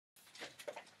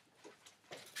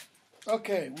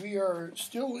Okay, we are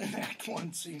still in Act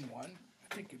 1, Scene 1.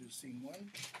 I think it is Scene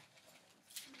 1.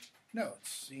 No,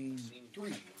 it's Scene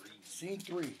 3. Scene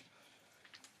 3.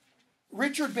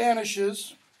 Richard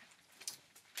banishes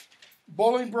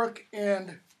Bolingbroke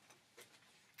and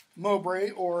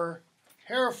Mowbray, or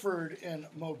Hereford and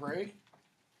Mowbray.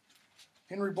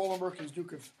 Henry Bolingbroke is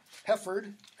Duke of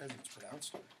Hereford, as it's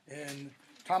pronounced, and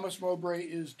Thomas Mowbray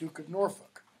is Duke of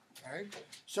Norfolk. Right?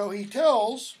 So he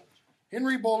tells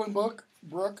Henry Bolingbroke,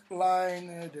 line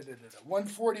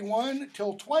 141,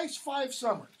 till twice 5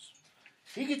 summers.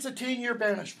 He gets a 10-year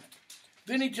banishment.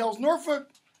 Then he tells Norfolk,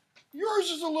 yours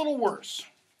is a little worse.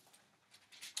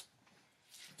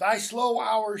 Thy slow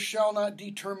hours shall not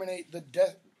determinate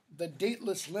the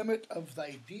dateless limit of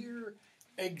thy dear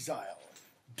exile.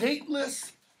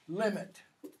 Dateless limit.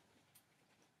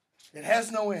 It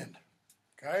has no end.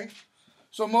 Okay?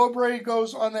 So Mowbray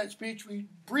goes on that speech we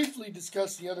briefly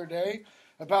discussed the other day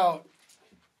about,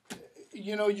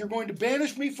 you're going to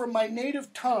banish me from my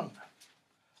native tongue.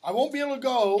 I won't be able to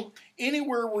go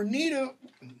anywhere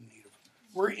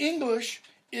where English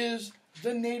is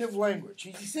the native language.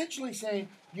 He's essentially saying,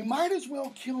 you might as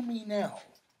well kill me now.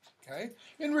 Okay?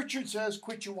 And Richard says,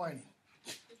 quit your whining.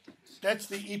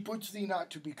 He puts thee not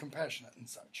to be compassionate and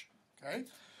such. Okay?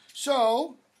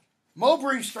 So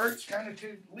Mowbray starts kind of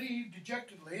to leave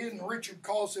dejectedly, and Richard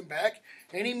calls him back,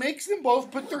 and he makes them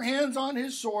both put their hands on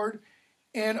his sword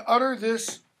and utter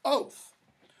this oath.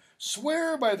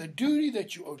 Swear by the duty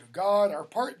that you owe to God, our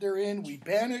part therein we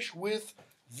banish with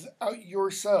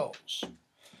yourselves,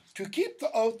 to keep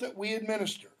the oath that we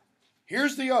administer.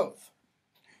 Here's the oath.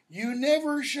 You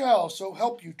never shall, so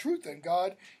help you truth and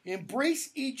God, embrace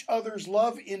each other's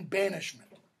love in banishment.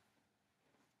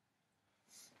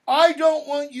 I don't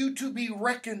want you to be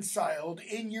reconciled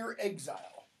in your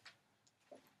exile.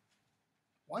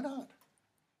 Why not?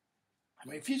 I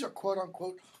mean, if he's a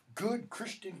quote-unquote good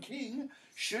Christian king,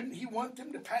 shouldn't he want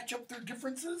them to patch up their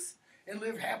differences and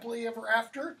live happily ever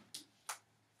after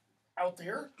out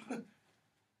there?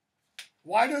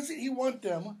 Why doesn't he want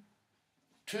them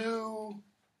to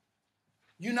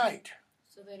unite?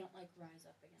 So they don't rise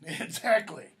up against him.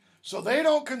 Exactly. So they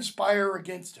don't conspire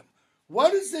against him.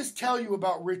 What does this tell you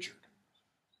about Richard?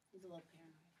 He's a little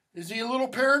paranoid. Is he a little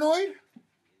paranoid?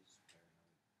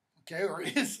 Okay, or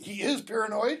he is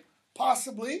paranoid?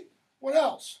 Possibly. What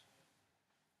else?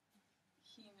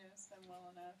 He knows them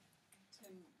well enough to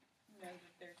know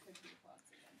that there could be plots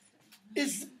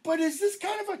against him. But is this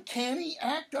kind of a canny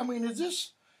act? I mean,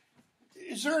 is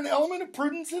there an element of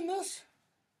prudence in this?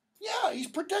 Yeah, he's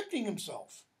protecting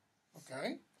himself.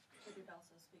 Okay. Could it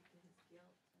also speak to his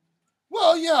guilt?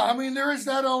 Well, yeah, I mean, there is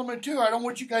that element too. I don't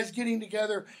want you guys getting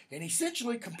together and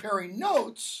essentially comparing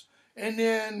notes and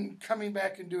then coming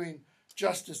back and doing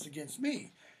justice against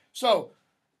me. So,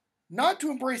 not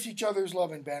to embrace each other's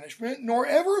love and banishment, nor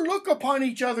ever look upon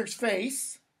each other's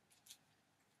face,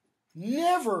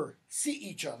 never see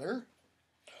each other,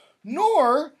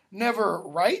 nor never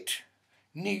write,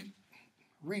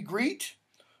 regreet,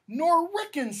 nor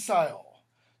reconcile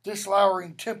this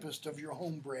lowering tempest of your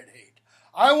homebred hate.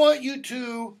 I want you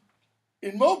to,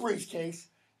 in Mowbray's case,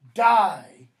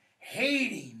 die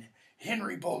hating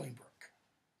Henry Bolingbroke.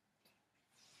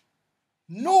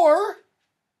 Nor,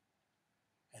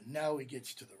 and now he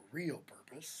gets to the real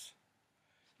purpose,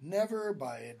 never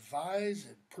by advise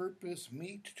and purpose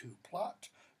meet to plot,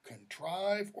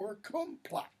 contrive, or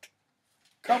complot.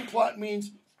 Complot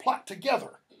means plot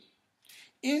together.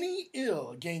 Any ill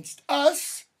against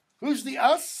us. Who's the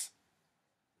us?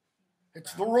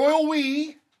 It's the royal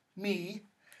we, me,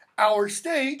 our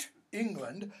state,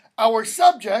 England, our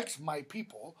subjects, my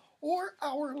people, or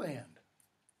our land.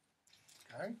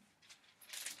 Okay?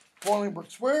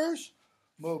 Bolingbroke swears.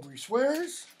 Mowbray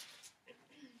swears.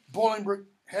 Bolingbroke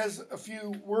has a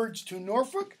few words to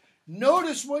Norfolk.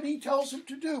 Notice what he tells him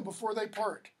to do before they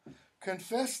part.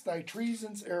 Confess thy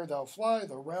treasons ere thou fly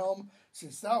the realm,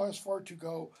 since thou hast far to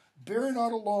go. Bear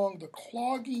not along the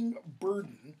clogging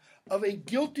burden of a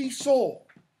guilty soul.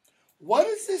 What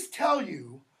does this tell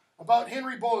you about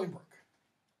Henry Bolingbroke?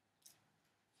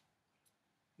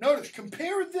 Notice,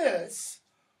 compare this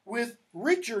with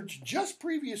Richard's just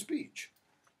previous speech.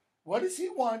 What does he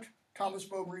want Thomas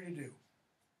Mowbray to do?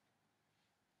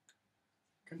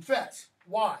 Confess.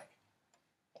 Why?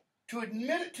 To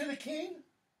admit it to the king?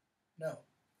 No.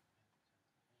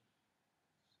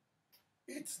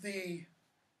 It's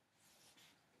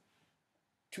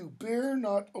to bear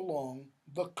not along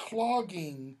the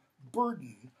clogging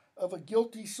burden of a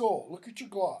guilty soul. Look at your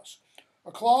gloss.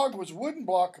 A clog was a wooden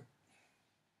block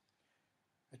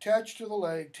attached to the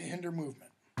leg to hinder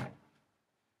movement.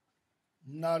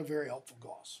 Not a very helpful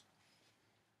gloss.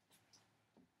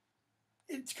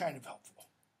 it's kind of helpful.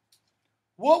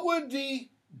 What would the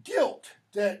guilt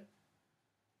that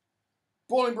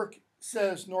Bolingbroke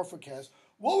says Norfolk has,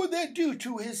 what would that do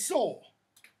to his soul?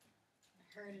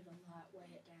 Hurt it a lot, weigh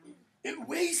it down. It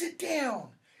weighs it down.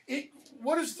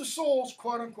 What is the soul's,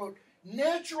 quote unquote,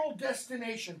 natural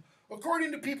destination,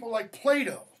 according to people like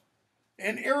Plato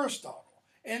and Aristotle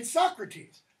and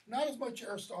Socrates? Not as much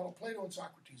Aristotle, Plato and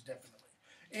Socrates, definitely.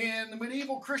 And the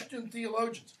medieval Christian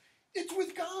theologians. It's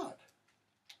with God.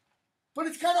 But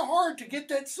it's kind of hard to get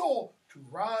that soul to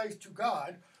rise to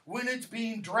God when it's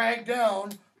being dragged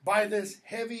down by this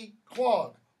heavy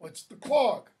clog. What's the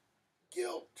clog?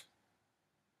 Guilt.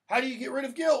 How do you get rid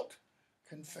of guilt?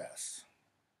 Confess.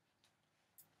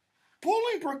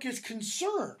 Bolingbroke is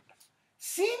concerned,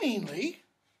 seemingly,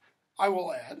 I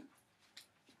will add,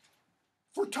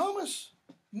 for Thomas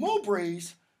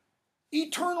Mowbray's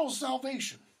eternal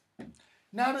salvation.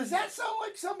 Now, does that sound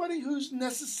like somebody who's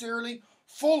necessarily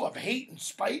full of hate and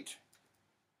spite?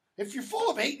 If you're full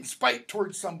of hate and spite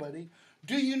towards somebody,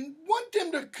 do you want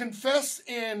them to confess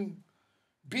and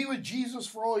be with Jesus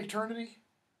for all eternity?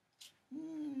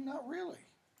 Not really.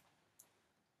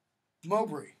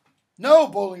 Mowbray. No,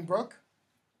 Bolingbroke.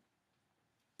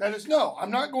 That is no.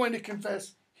 I'm not going to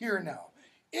confess here and now.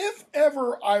 If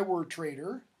ever I were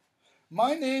traitor,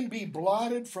 my name be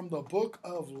blotted from the book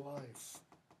of life.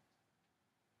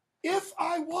 If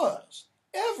I was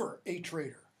ever a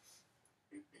traitor,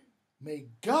 may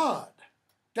God,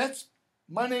 that's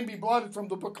my name be blotted from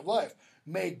the book of life.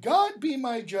 May God be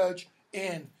my judge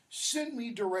and send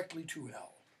me directly to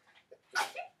hell.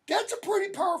 That's a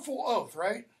pretty powerful oath,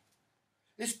 right?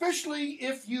 Especially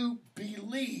if you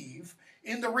believe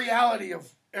in the reality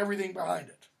of everything behind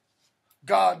it.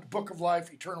 God, book of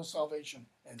life, eternal salvation,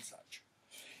 and such.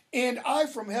 And I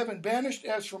from heaven banished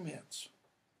as from hence.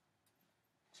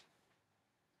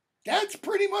 That's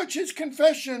pretty much his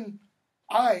confession.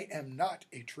 I am not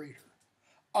a traitor.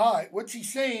 What's he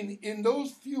saying in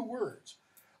those few words?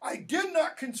 I did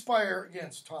not conspire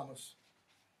against Thomas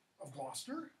of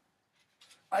Gloucester.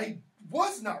 I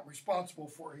was not responsible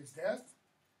for his death.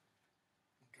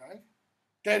 Okay?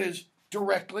 That is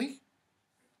directly.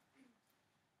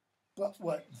 But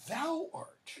what thou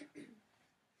art,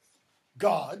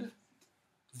 God,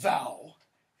 thou,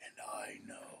 and I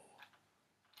know.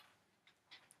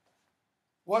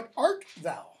 What art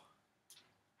thou?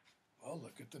 Well,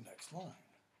 look at the next line.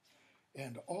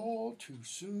 And all too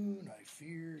soon I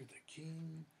fear the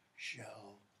king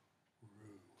shall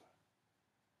rue.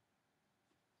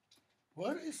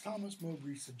 What is Thomas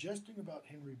Mowbray suggesting about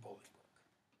Henry Bolingbroke?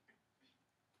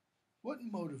 What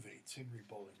motivates Henry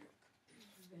Bolingbroke?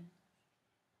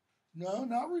 No,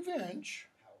 not revenge.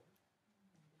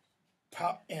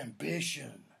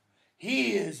 Ambition.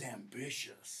 He is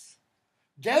ambitious.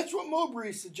 That's what Mowbray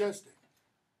is suggesting.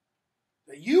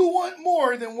 That you want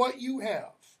more than what you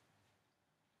have.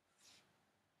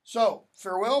 So,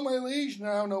 farewell, my liege,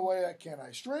 now no way can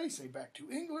I stray, say back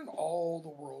to England, all the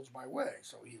world's my way.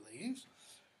 So he leaves.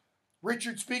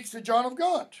 Richard speaks to John of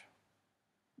Gaunt.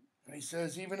 And he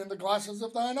says, even in the glasses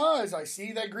of thine eyes I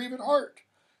see thy grieved heart.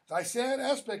 Thy sad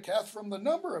aspect hath from the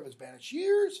number of his banished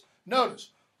years. Notice,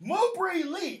 Mowbray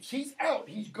leaves. He's out.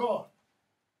 He's gone.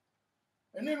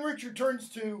 And then Richard turns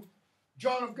to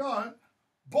John of Gaunt,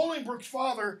 Bolingbroke's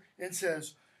father, and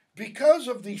says, because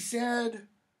of the sad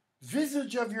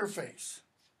visage of your face,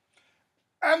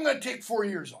 I'm going to take 4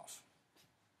 years off.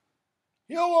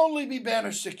 He'll only be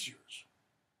banished 6 years.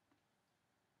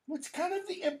 What's kind of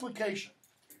the implication?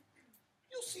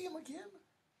 You'll see him again.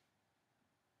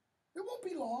 It won't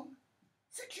be long.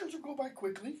 6 years will go by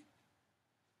quickly.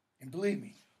 And believe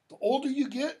me, the older you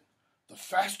get, the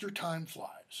faster time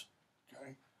flies.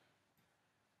 Okay?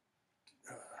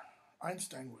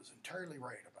 Einstein was entirely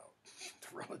right about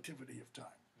the relativity of time.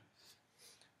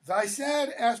 Thy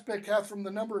sad aspect hath from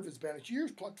the number of his banished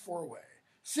years plucked 4 away.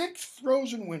 6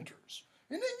 frozen winters.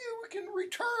 And then you can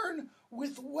return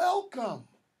with welcome.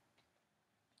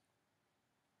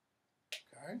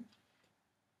 Okay?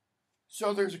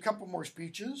 So there's a couple more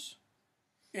speeches.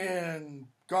 And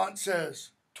Gaunt says,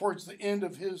 towards the end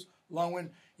of his long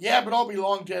one, yeah, but I'll be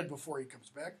long dead before he comes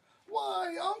back.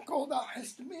 Why, uncle, thou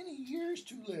hast many years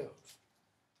to live.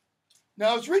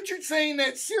 Now, is Richard saying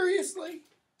that seriously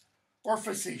or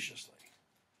facetiously?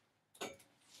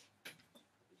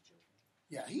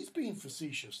 Yeah, he's being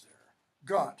facetious there.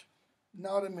 Gaunt,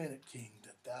 not a minute, king,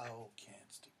 that thou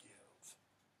canst give.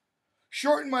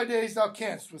 Shorten my days thou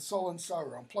canst with sullen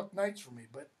sorrow, and pluck nights from me,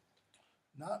 but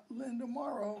not lend a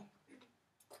morrow.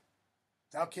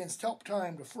 Thou canst help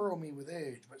time to furrow me with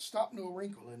age, but stop no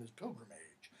wrinkle in his pilgrimage.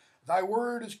 Thy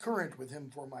word is current with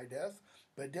him for my death,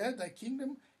 But Dad, thy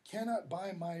kingdom cannot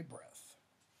buy my breath.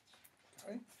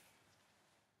 Okay?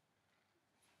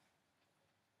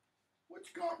 What's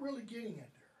God really getting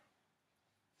at there?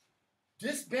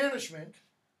 This banishment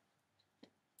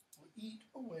will eat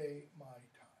away my time.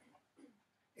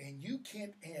 And you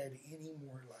can't add any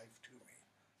more life to me.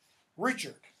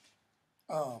 Richard,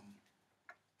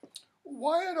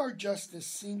 why at our justice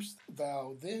seemst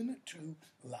thou then to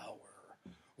lower?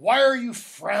 Why are you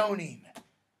frowning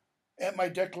at my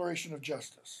declaration of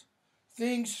justice?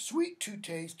 Things sweet to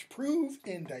taste prove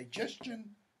in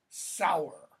digestion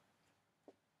sour.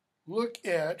 Look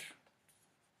at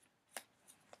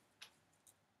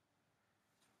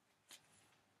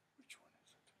which one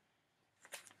is it?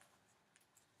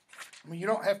 I mean, you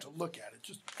don't have to look at it.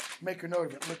 Just make a note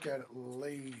of it. Look at it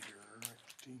later. I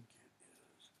think it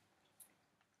is.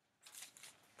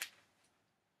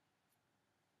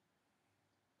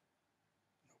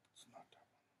 Nope, it's not that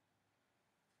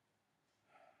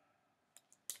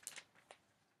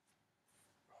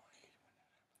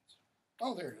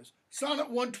one. Oh, there it is. Sonnet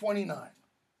 129.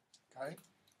 Okay?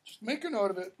 Just make a note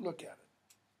of it. Look at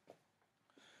it.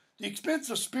 The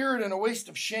expense of spirit and a waste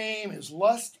of shame is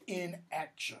lust in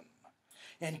action.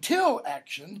 Until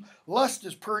action, lust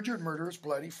is perjured, murderous,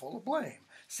 bloody, full of blame.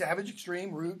 Savage,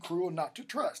 extreme, rude, cruel, not to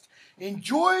trust.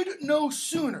 Enjoyed no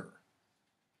sooner.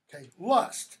 Okay,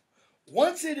 lust.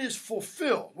 Once it is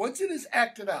fulfilled, once it is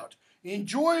acted out,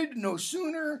 enjoyed no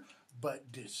sooner,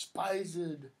 but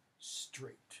despised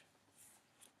straight.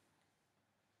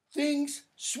 Things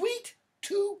sweet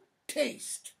to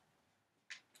taste,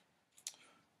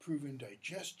 proven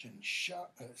digestion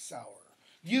sour.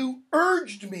 You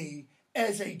urged me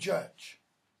as a judge.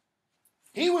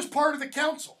 He was part of the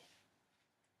council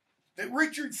that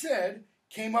Richard said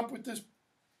came up with this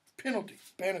penalty,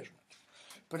 banishment.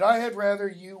 But I had rather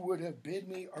you would have bid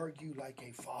me argue like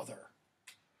a father.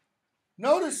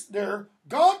 Notice there,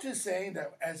 Gaunt is saying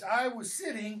that as I was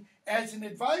sitting as an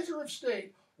advisor of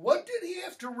state, what did he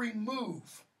have to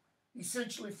remove,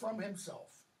 essentially, from himself?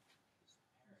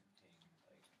 Parenting,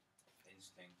 like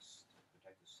instincts to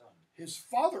protect the son. His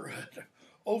fatherhood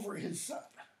over his son.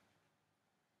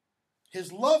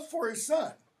 His love for his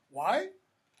son. Why?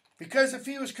 Because if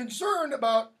he was concerned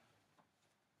about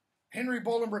Henry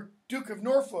Bolingbroke, Duke of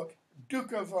Norfolk,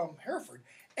 Duke of Hereford,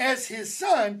 as his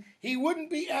son, he wouldn't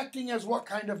be acting as what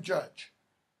kind of judge?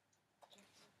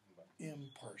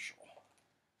 Impartial.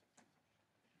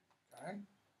 Okay.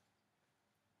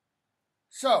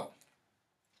 So,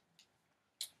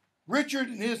 Richard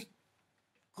and his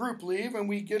group leave, and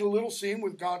we get a little scene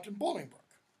with Gaunt and Bolingbroke.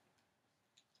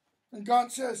 And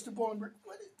Gaunt says to Bolingbroke,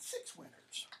 6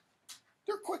 winters.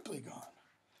 They're quickly gone.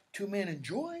 2 men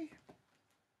enjoy.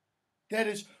 That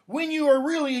is, when you are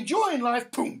really enjoying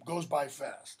life, boom, goes by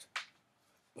fast.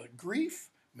 But grief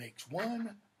makes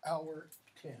 1 hour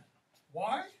 10.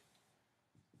 Why?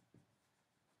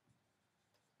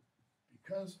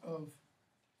 Because of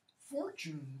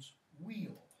Fortune's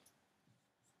wheel.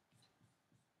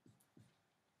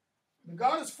 The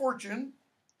goddess Fortune,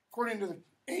 according to the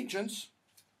ancients,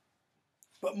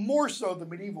 but more so the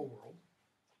medieval world,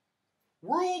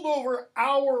 ruled over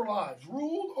our lives,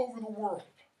 ruled over the world.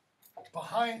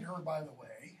 Behind her, by the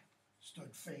way,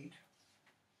 stood fate,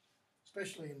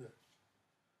 especially in the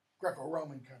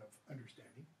Greco-Roman kind of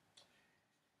understanding.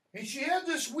 And she had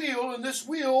this wheel, and this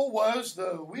wheel was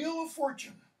the Wheel of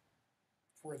Fortune.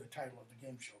 That's where the title of the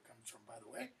game show comes from, by the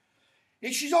way.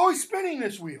 And she's always spinning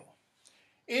this wheel.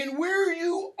 And where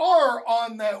you are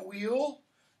on that wheel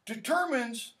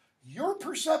determines your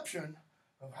perception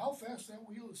of how fast that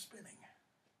wheel is spinning.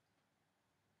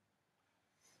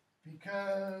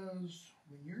 Because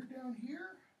when you're down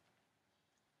here,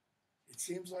 it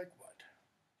seems like what?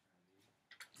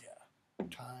 Yeah,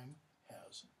 time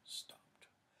has stopped.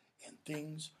 And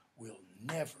things will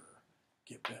never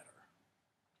get better.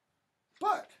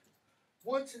 But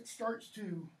once it starts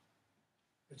to,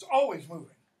 it's always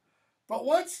moving. But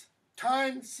once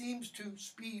time seems to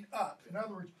speed up, in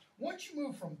other words, once you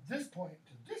move from this point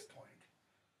to this point,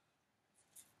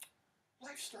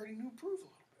 life's starting to improve a little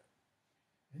bit.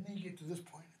 And then you get to this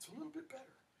point, it's a little bit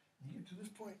better. You get to this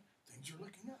point, things are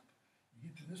looking up. You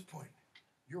get to this point,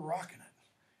 you're rocking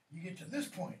it. You get to this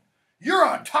point, you're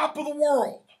on top of the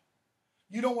world.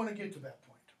 You don't want to get to that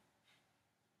point.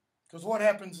 Because what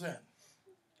happens then?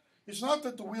 It's not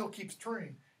that the wheel keeps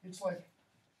turning. It's like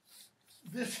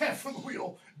this half of the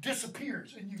wheel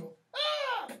disappears and you go,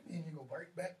 ah! And you go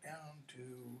right back down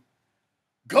to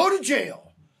go to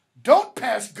jail. Don't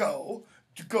pass go,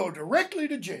 to go directly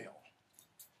to jail.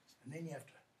 And then you have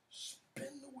to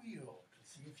spin the wheel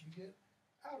to see if you get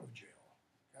out of jail.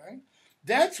 Okay?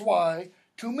 That's why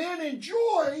to men in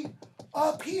joy,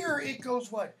 up here it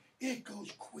goes what? It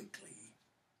goes quickly.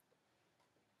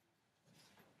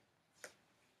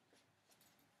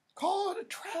 Call it a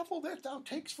travel that thou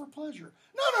takes for pleasure.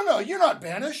 No, you're not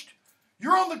banished.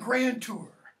 You're on the grand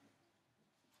tour.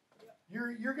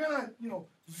 You're gonna,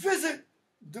 visit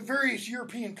the various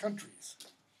European countries.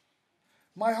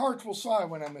 My heart will sigh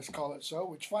when I miscall it so,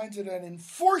 which finds it an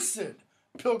enforced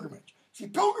pilgrimage. See,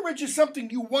 pilgrimage is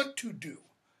something you want to do.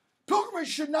 Pilgrimage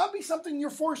should not be something you're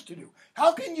forced to do.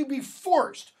 How can you be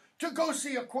forced to go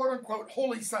see a quote-unquote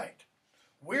holy site?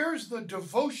 Where's the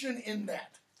devotion in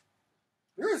that?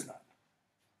 There is none.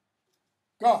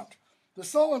 Gaunt, the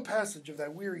sullen passage of thy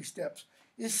weary steps,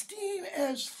 esteem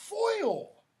as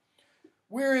foil,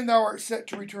 wherein thou art set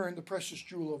to return the precious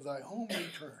jewel of thy home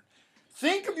return.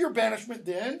 Think of your banishment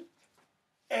then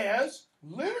as,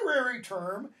 literary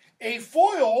term, a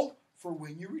foil for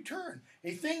when you return.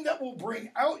 A thing that will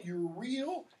bring out your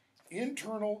real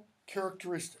internal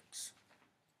characteristics.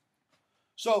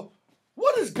 So,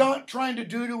 what is Gaunt trying to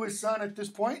do to his son at this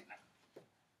point?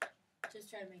 Just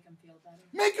try to make him feel better.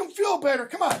 Make him feel better.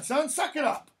 Come on, son, suck it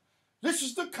up. This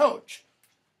is the coach.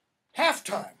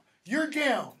 Halftime. You're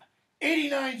down.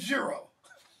 89-0.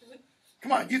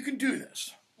 Come on, you can do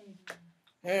this.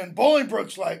 And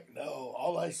Bolingbroke's like, no,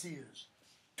 all I see is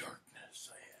darkness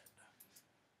ahead.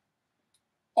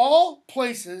 All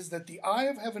places that the eye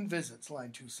of heaven visits,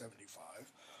 line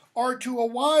 275, are to a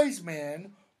wise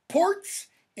man ports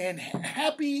and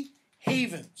happy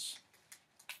havens.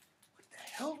 What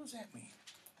the hell does that mean?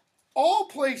 All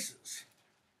places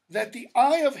that the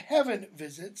eye of heaven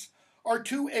visits are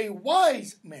to a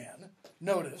wise man,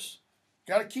 notice,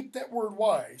 got to keep that word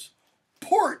wise,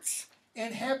 ports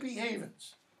and happy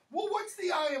havens. Well, what's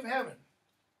the eye of heaven?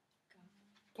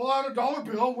 Pull out a dollar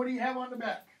bill. What do you have on the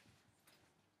back?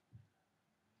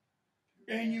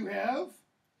 And you have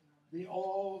the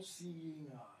all-seeing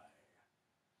eye.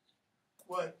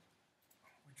 What?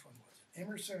 Which one was it?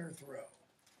 Emerson or Thoreau?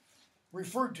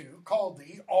 Referred to, called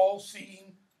the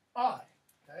all-seeing eye.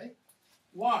 Okay?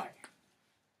 Why?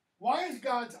 Why is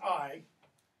God's eye,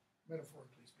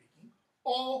 metaphorically speaking,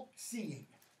 all-seeing?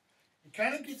 It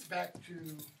kind of gets back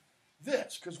to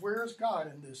this, because where is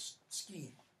God in this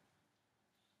scheme?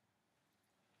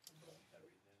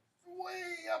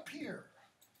 Way up here.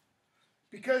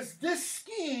 Because this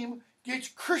scheme gets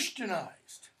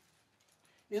Christianized.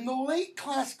 In the late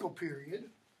classical period,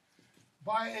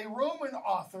 by a Roman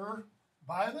author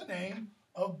by the name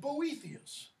of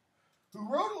Boethius, who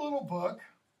wrote a little book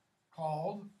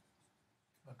called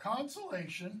The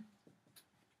Consolation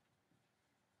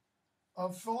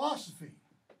of Philosophy.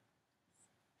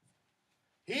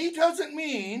 He doesn't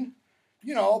mean,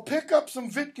 pick up some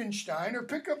Wittgenstein or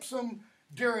pick up some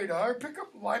Derrida or pick up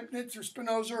Leibniz or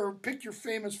Spinoza or pick your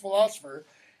famous philosopher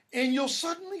and you'll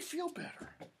suddenly feel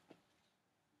better.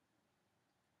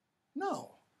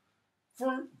 No.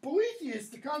 For Boethius,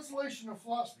 the consolation of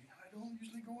philosophy, I don't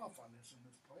usually go off on this in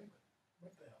this play, but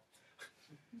what the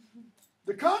hell.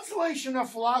 The consolation of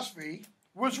philosophy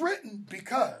was written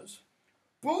because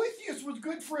Boethius was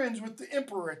good friends with the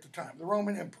emperor at the time, the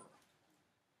Roman emperor,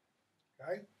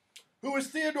 okay, who was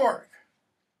Theodoric,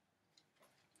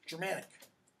 Germanic.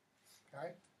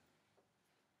 Okay?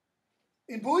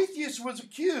 And Boethius was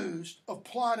accused of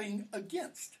plotting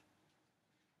against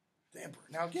the emperor.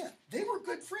 Now again, they were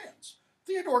good friends.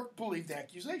 Theodoric believed the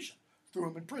accusation, threw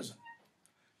him in prison.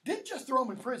 Didn't just throw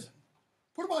him in prison,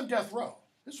 put him on death row.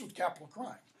 This was capital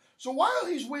crime. So while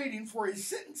he's waiting for his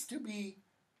sentence to be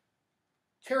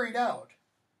carried out,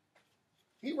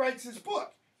 he writes his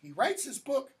book. He writes his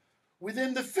book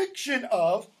within the fiction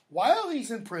of, while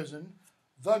he's in prison,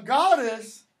 the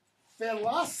goddess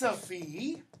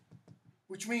philosophy,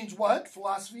 which means what?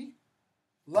 Philosophy?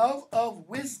 Love of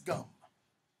wisdom.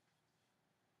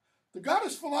 The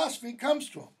goddess philosophy comes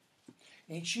to him,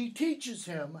 and she teaches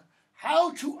him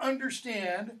how to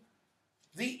understand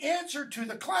the answer to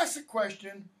the classic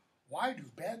question, why do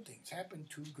bad things happen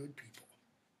to good people?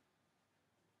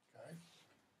 Okay?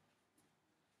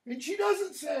 And she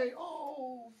doesn't say,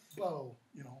 oh, Bo,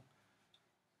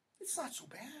 it's not so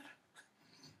bad.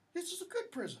 This is a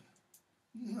good prison.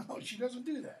 No, she doesn't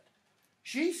do that.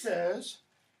 She says,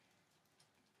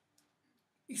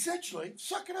 essentially,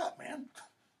 suck it up, man.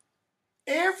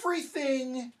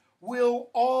 Everything will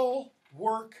all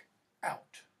work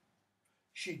out.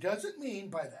 She doesn't mean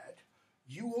by that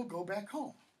you will go back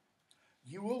home.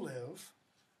 You will live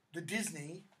the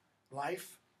Disney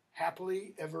life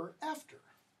happily ever after.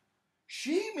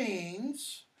 She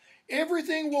means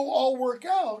everything will all work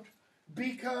out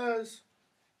because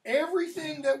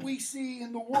Everything that we see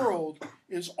in the world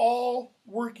is all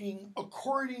working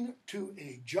according to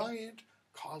a giant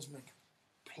cosmic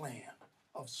plan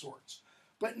of sorts.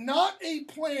 But not a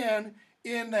plan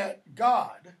in that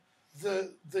God,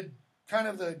 the kind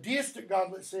of the deistic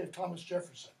God, let's say, of Thomas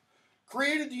Jefferson,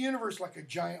 created the universe like a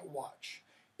giant watch.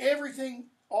 Everything,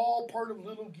 all part of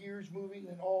little gears moving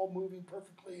and all moving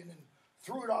perfectly, and then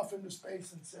threw it off into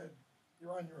space and said,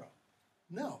 you're on your own.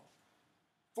 No.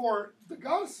 For the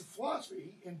goddess of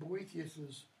philosophy in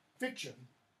Boethius's fiction,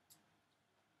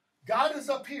 God is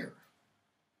up here,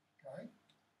 okay,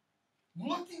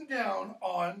 looking down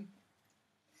on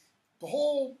the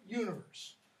whole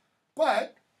universe.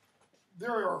 But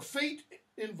there are fate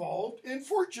involved and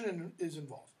fortune is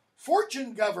involved.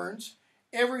 Fortune governs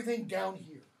everything down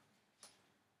here.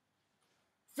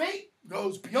 Fate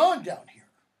goes beyond down here.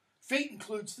 Fate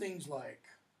includes things like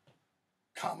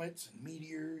comets and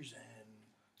meteors and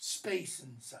space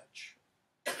and such.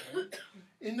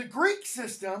 In the Greek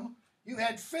system, you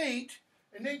had fate,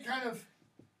 and then kind of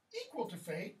equal to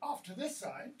fate, off to this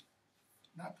side,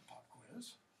 not the pop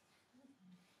quiz,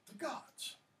 the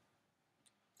gods.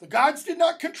 The gods did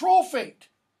not control fate.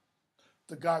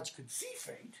 The gods could see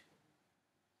fate,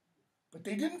 but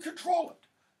they didn't control it.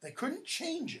 They couldn't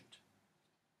change it.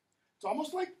 It's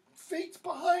almost like fate's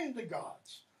behind the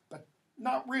gods, but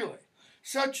not really.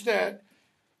 Such that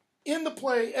in the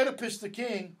play Oedipus the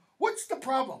King, what's the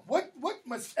problem? What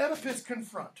must Oedipus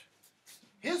confront?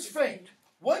 His fate.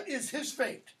 What is his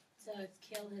fate? So it's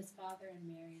kill his father and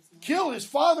marry his mother. Kill his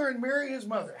father and marry his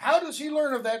mother. How does he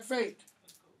learn of that fate?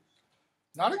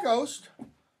 Not a ghost.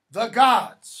 The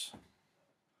gods.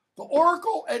 The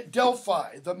oracle at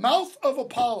Delphi, the mouth of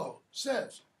Apollo,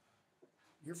 says,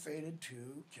 you're fated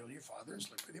to kill your father and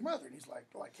sleep with your mother. And he's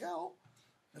like hell.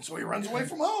 And so he runs away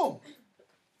from home,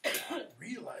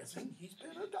 realizing he's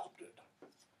been adopted.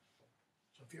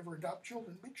 So if you ever adopt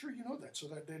children, make sure you know that so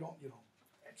that they don't,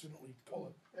 accidentally pull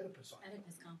an Oedipus on you.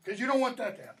 Because you don't want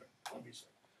that to happen, obviously.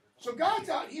 So God's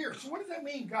out here. So what does that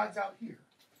mean, God's out here?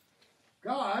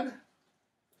 God,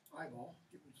 eyeball,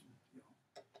 give me some,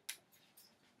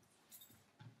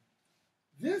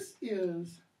 This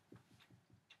is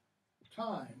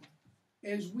time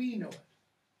as we know it.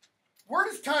 Where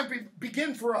does time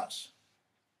begin for us?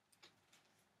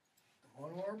 The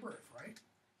moment of our birth, right?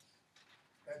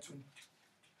 That's when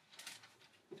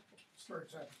it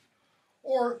starts happening.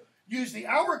 Or use the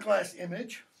hourglass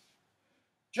image.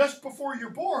 Just before you're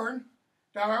born,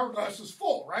 that hourglass is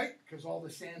full, right? Because all the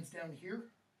sand's down here.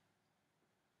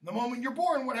 The moment you're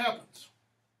born, what happens?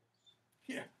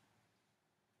 Yeah.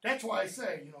 That's why I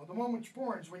say, the moment you're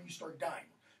born is when you start dying.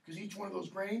 Because each one of those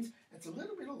grains, that's a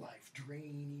little bit of life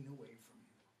draining away from you.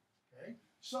 Okay?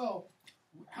 So,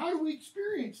 how do we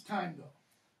experience time, though?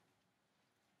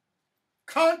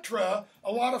 Contra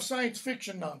a lot of science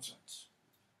fiction nonsense.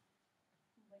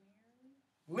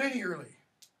 Linearly.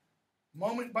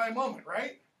 Moment by moment,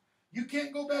 right? You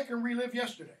can't go back and relive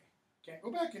yesterday. Can't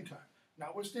go back in time.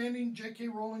 Notwithstanding J.K.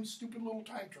 Rowling's stupid little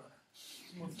time turner.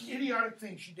 The most idiotic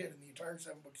thing she did in the entire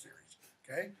 7-book series.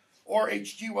 Okay? Or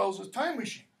H.G. Wells' Time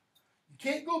Machine. You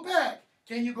can't go back.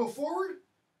 Can you go forward?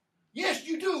 Yes,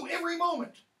 you do, every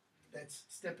moment. That's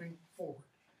stepping forward.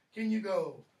 Can you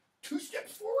go 2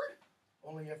 steps forward?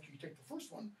 Only after you take the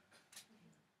first one.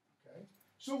 Okay?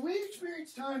 So we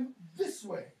experience time this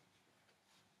way.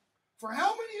 For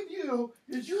how many of you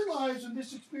is your lives in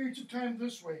this experience of time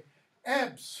this way?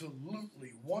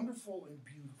 Absolutely wonderful and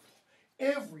beautiful.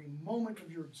 Every moment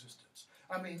of your existence.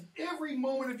 I mean, every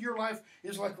moment of your life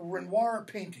is like a Renoir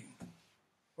painting,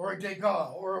 or a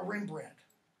Degas, or a Rembrandt.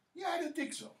 Yeah, I didn't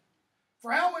think so.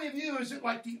 For how many of you is it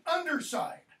like the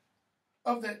underside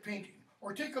of that painting?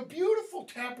 Or take a beautiful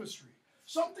tapestry,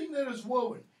 something that is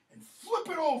woven, and flip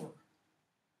it over.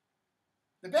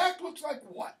 The back looks like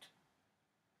what?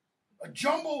 A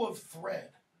jumble of thread.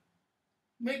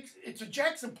 It's a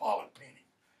Jackson Pollock painting,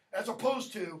 as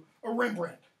opposed to a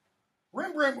Rembrandt.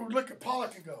 Rembrandt would look at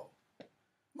Pollock and go,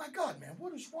 my God, man,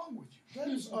 what is wrong with you? That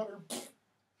is utter,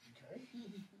 okay?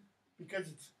 Because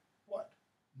it's what?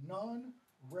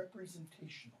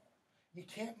 Non-representational. You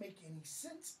can't make any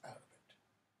sense out of it.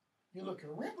 You look at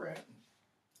a Rembrandt and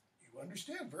you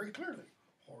understand very clearly.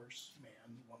 Horse,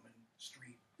 man, woman,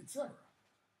 street, etc.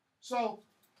 So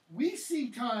we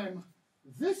see time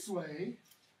this way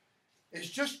as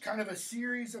just kind of a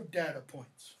series of data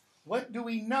points. What do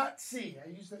we not see? I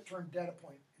use that term data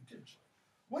point intentionally.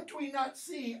 What do we not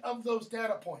see of those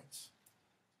data points?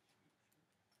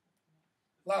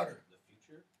 Louder. The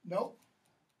future? Nope.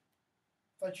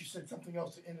 Thought you said something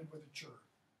else that ended with a chur.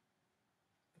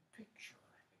 The picture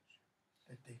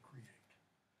that they create.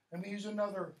 And we use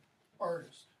another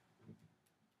artist.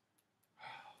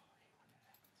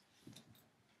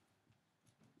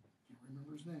 Can't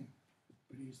remember his name,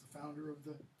 but he's the founder of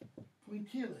the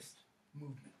pointillist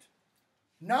movement.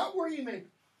 Not where you make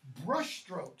brush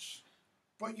strokes,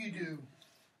 but you do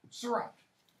Seurat.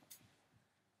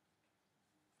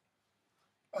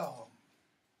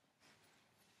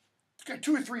 It's got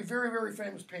 2 or 3 very, very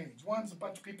famous paintings. One's a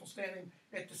bunch of people standing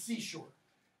at the seashore.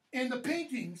 And the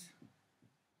paintings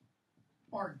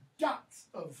are dots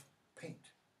of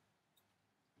paint.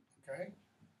 Okay?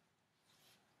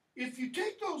 If you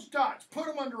take those dots, put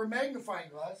them under a magnifying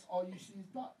glass, all you see is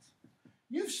dots.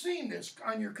 You've seen this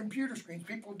on your computer screens.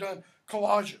 People have done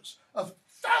collages of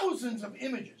thousands of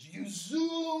images. You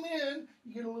zoom in,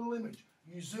 you get a little image.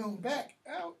 You zoom back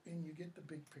out, and you get the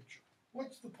big picture.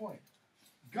 What's the point?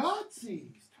 God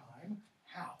sees time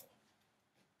how?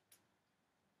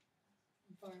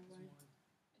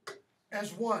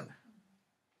 As one.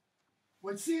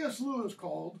 What C.S. Lewis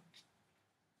called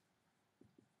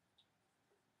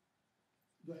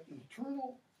the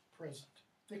eternal present.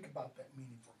 Think about that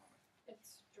meaning for a moment.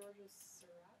 It's George's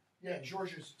Seurat. Yeah,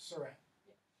 George's Seurat.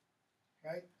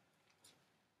 Yeah. Right?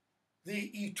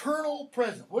 The eternal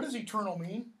present. What does eternal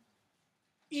mean?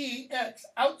 E-X,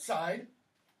 outside,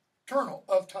 eternal,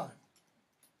 of time.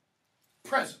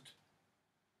 Present.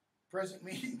 Present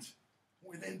means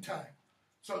within time.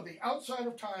 So the outside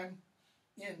of time,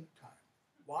 in time.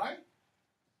 Why?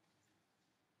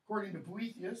 According to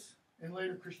Boethius and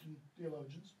later Christian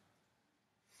theologians,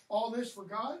 all this for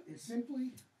God is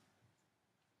simply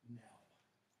now.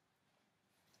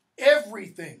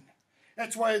 Everything.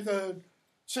 That's why the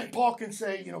St. Paul can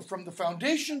say, from the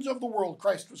foundations of the world,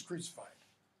 Christ was crucified.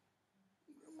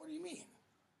 What do you mean?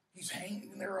 He's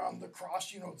hanging there on the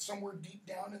cross, somewhere deep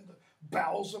down in the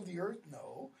bowels of the earth?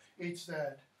 No. It's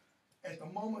that at the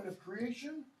moment of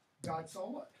creation, God saw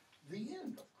what? The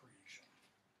end of creation.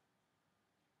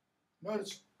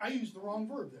 Notice, I used the wrong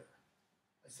verb there.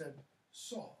 I said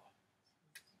saw.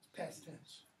 Past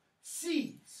tense.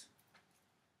 Sees.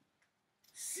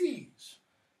 Sees.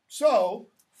 So,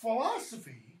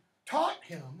 philosophy taught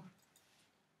him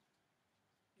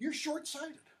you're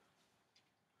short-sighted.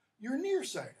 You're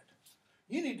nearsighted.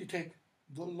 You need to take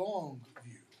the long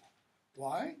view.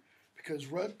 Why? Because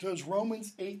what does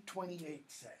Romans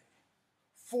 8:28 say?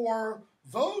 For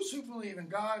those who believe in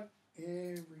God,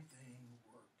 everything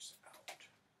works out.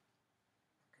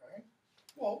 Okay?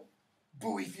 Well,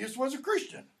 Boethius was a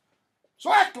Christian,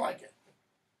 so act like it.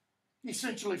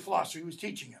 Essentially, philosophy was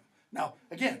teaching him. Now,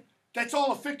 again, that's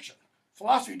all a fiction.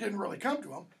 Philosophy didn't really come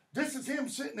to him. This is him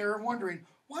sitting there and wondering,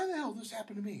 why the hell did this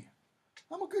happen to me?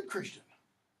 I'm a good Christian.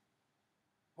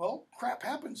 Well, crap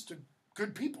happens to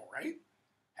good people, right?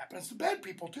 Happens to bad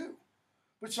people too.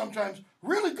 But sometimes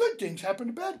really good things happen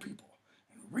to bad people.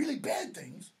 And really bad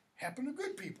things happen to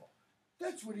good people.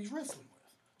 That's what he's wrestling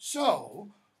with.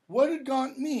 So, what did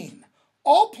Gaunt mean?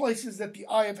 All places that the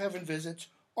eye of heaven visits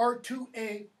are to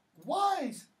a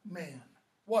wise man.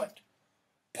 What?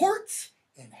 Ports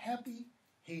and happy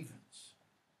havens.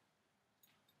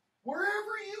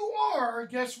 Wherever you are,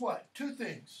 guess what? 2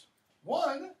 things.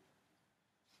 1,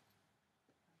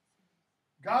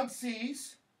 God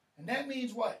sees, and that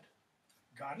means what?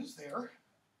 God is there,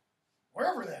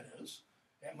 wherever that is.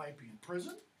 That might be in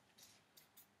prison.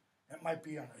 That might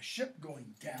be on a ship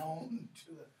going down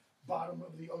to the bottom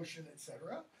of the ocean,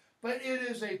 etc. But it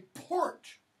is a port.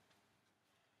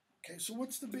 Okay, so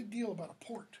what's the big deal about a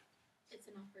port? It's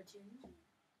an opportunity.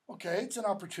 Okay, it's an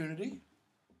opportunity.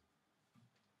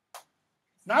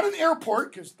 Not an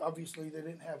airport, because obviously they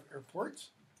didn't have airports.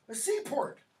 A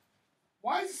seaport.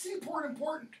 Why is a seaport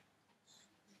important?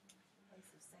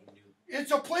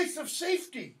 It's a place of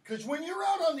safety. Because when you're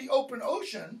out on the open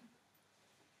ocean,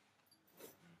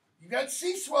 you got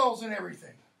sea swells and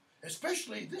everything.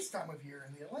 Especially this time of year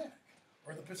in the Atlantic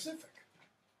or the Pacific.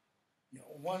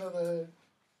 One of the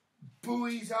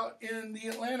buoys out in the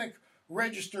Atlantic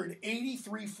registered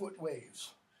 83-foot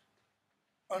waves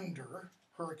under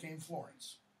Hurricane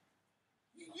Florence.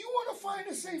 You want to find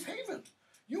a safe haven.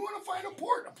 You want to find a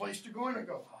port, a place to go in and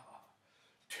go,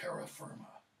 terra firma.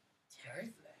 Okay?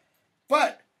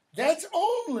 But that's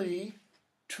only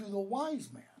to the wise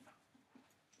man.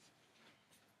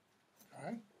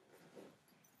 Okay?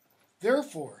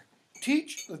 Therefore,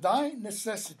 teach thy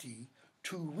necessity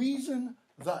to reason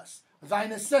thus. Thy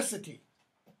necessity.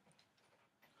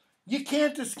 You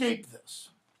can't escape this.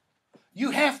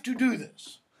 You have to do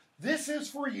this. This is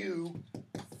for you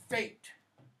fate.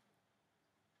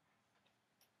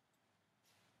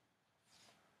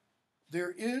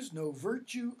 There is no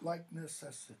virtue like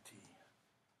necessity.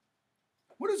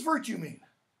 What does virtue mean?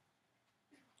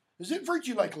 Is it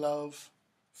virtue like love,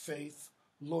 faith,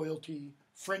 loyalty,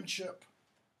 friendship?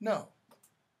 No.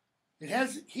 It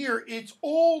has here its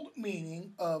old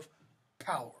meaning of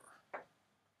power.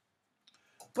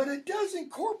 But it does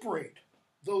incorporate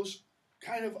those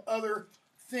kind of other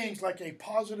things like a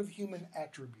positive human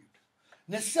attribute.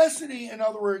 Necessity, in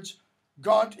other words,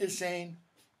 Gaunt is saying,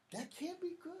 that can't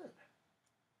be good.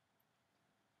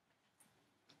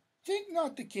 Think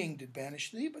not the king did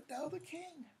banish thee, but thou the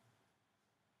king.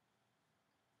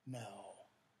 No,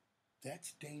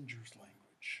 that's dangerous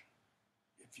language,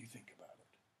 if you think about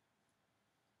it.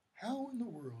 How in the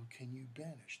world can you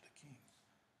banish the king?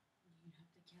 You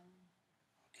have to kill him.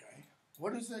 Okay,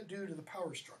 what does that do to the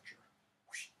power structure?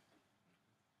 Whoosh.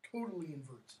 Totally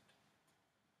inverts it.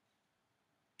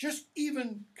 Just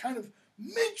even kind of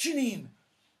mentioning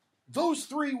those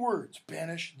three words,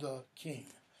 banish the king.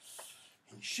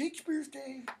 In Shakespeare's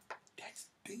day, that's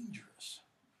dangerous.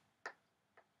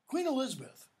 Queen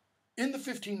Elizabeth, in the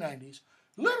 1590s,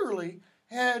 literally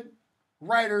had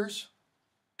writers'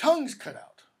 tongues cut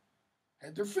out,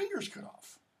 had their fingers cut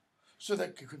off, so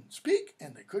that they couldn't speak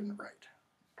and they couldn't write,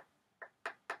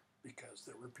 because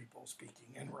there were people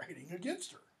speaking and writing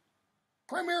against her.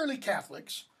 Primarily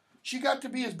Catholics. She got to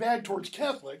be as bad towards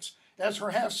Catholics as her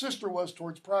half-sister was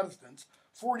towards Protestants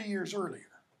 40 years earlier.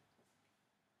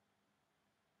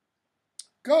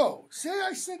 Go, say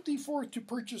I sent thee forth to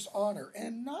purchase honor,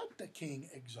 and not the king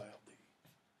exiled thee.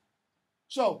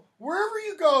 So, wherever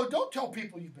you go, don't tell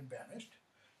people you've been banished.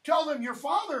 Tell them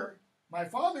my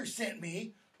father sent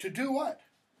me to do what?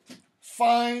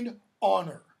 Find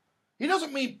honor. He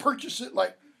doesn't mean purchase it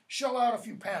like shell out a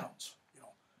few pounds,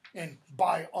 and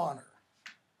buy honor.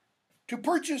 To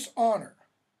purchase honor.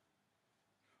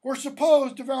 Or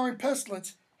suppose devouring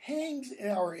pestilence hangs in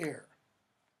our air.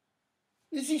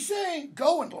 Is he saying,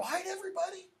 go and lie to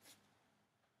everybody?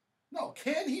 No.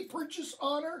 Can he purchase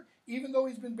honor even though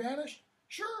he's been banished?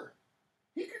 Sure.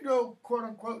 He can go, quote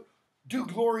unquote, do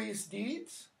glorious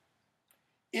deeds.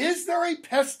 Is there a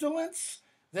pestilence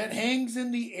that hangs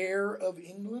in the air of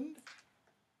England?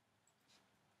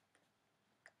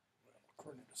 Well,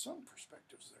 according to some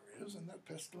perspectives there is, and that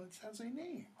pestilence has a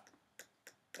name.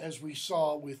 As we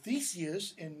saw with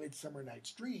Theseus in Midsummer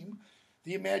Night's Dream,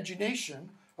 the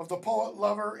imagination of the poet,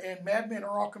 lover, and madman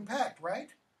are all compact, right?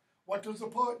 What does the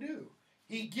poet do?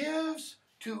 He gives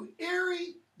to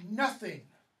airy nothing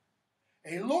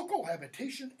a local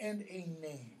habitation and a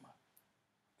name.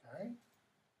 Okay?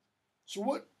 So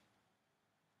what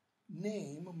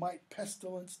name might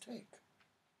pestilence take?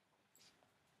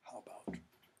 How about Richard?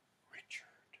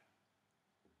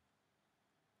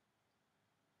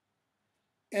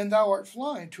 And thou art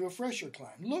flying to a fresher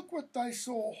clime. Look what thy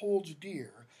soul holds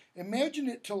dear. Imagine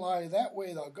it to lie that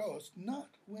way thou goest,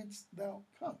 not whence thou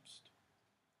comest.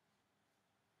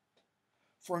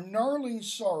 For gnarling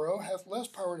sorrow hath less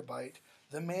power to bite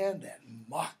the man that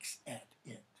mocks at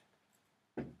it.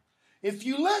 If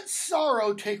you let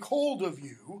sorrow take hold of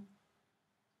you,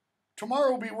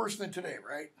 tomorrow will be worse than today,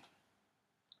 right?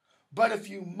 But if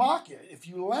you mock it, if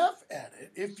you laugh at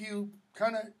it, if you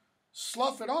kind of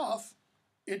slough it off,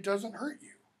 it doesn't hurt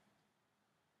you.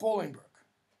 Bolingbroke.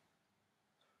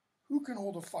 Who can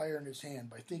hold a fire in his hand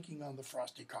by thinking on the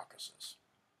frosty Caucasus?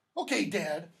 Okay,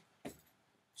 Dad,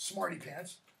 smarty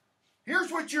pants, here's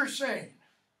what you're saying.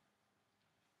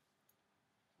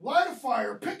 Light a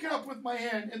fire, pick it up with my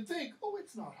hand, and think, oh,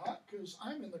 it's not hot because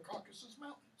I'm in the Caucasus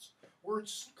Mountains, where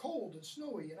it's cold and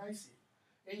snowy and icy,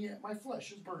 and yet my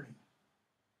flesh is burning.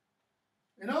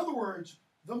 In other words,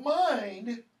 the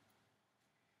mind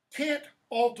can't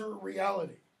alter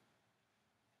reality.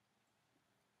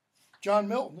 John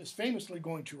Milton is famously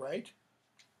going to write,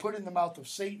 put in the mouth of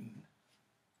Satan,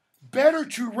 better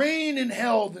to reign in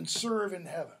hell than serve in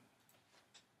heaven.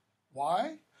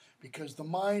 Why? Because the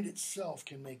mind itself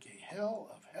can make a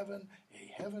hell of heaven,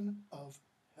 a heaven of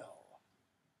hell.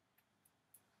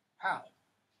 How?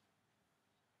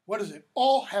 What does it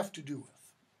all have to do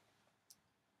with?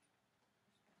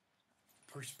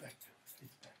 Perspective.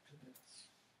 It's back to this.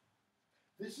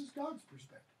 This is God's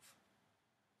perspective.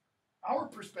 Our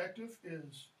perspective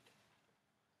is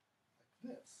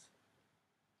like this.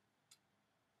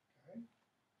 Okay?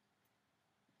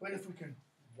 But if we can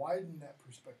widen that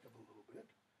perspective a little bit,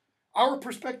 our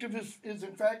perspective is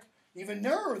in fact even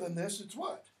narrower than this. It's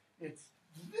what? It's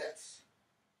this.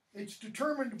 It's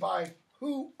determined by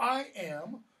who I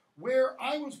am, where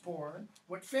I was born,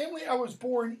 what family I was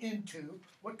born into,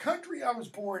 what country I was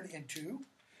born into,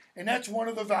 and that's one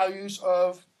of the values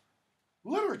of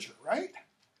literature, right?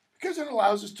 Because it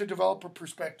allows us to develop a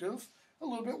perspective a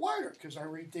little bit wider, because I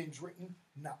read things written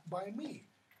not by me,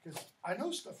 Because I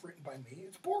know stuff written by me,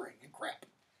 it's boring and crap.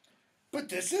 But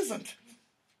this isn't.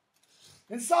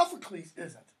 And Sophocles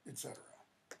isn't, etc.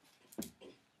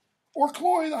 Or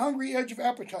cloy the hungry edge of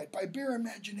appetite by bare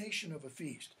imagination of a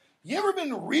feast. You ever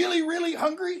been really, really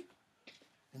hungry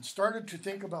and started to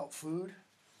think about food?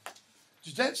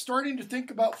 Does that starting to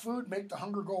think about food make the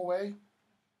hunger go away?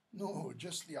 No,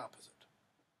 just the opposite.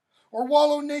 Or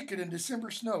wallow naked in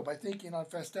December snow by thinking on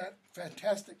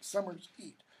fantastic summer's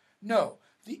heat. No,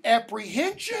 the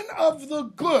apprehension of the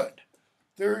good.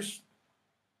 The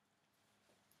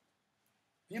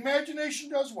imagination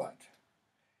does what?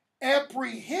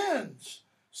 Apprehends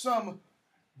some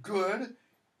good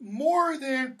more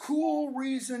than cool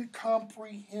reason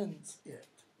comprehends it.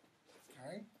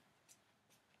 Okay?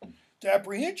 The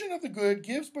apprehension of the good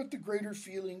gives but the greater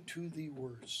feeling to the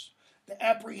worse. The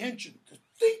apprehension, the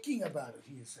thinking about it,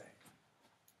 he is saying,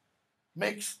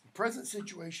 makes the present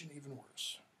situation even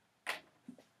worse.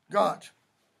 Gaunt.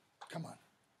 Come on.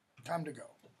 Time to go.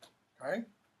 Okay?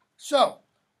 So,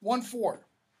 1-4.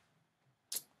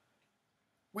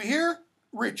 We hear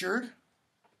Richard.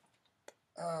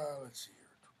 Let's see here.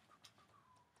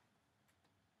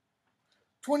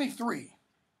 23.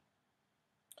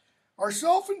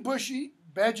 Ourself and Bushy,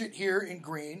 Badgett here in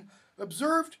green,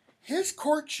 observed his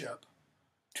courtship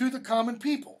to the common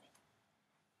people.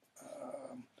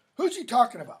 Who's he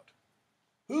talking about?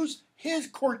 Who's his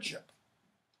courtship?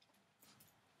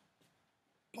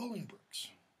 Bolingbroke's.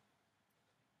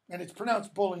 And it's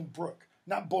pronounced Bolingbroke,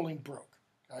 not Bolingbroke.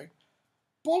 Okay?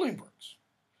 Bolingbroke's.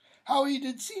 How he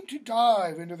did seem to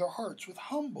dive into their hearts with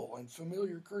humble and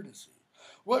familiar courtesy.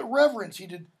 What reverence he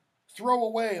did throw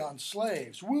away on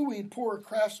slaves, wooing poor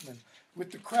craftsmen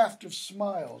with the craft of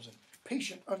smiles and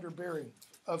patient underbearing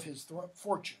of his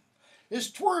fortune.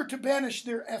 Is 'twere to banish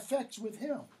their effects with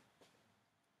him.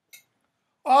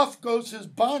 Off goes his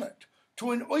bonnet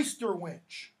to an oyster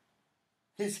wench,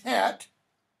 his hat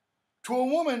to a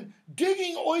woman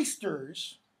digging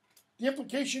oysters. The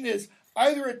implication is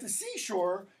either at the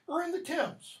seashore or in the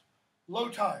Thames, low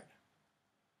tide.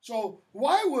 So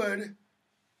why would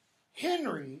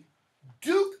Henry,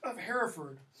 Duke of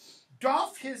Hereford,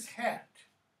 doff his hat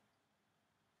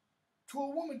to a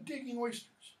woman digging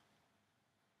oysters?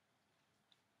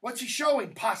 What's he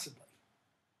showing, possibly?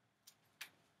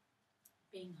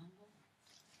 Being humble.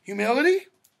 Humility?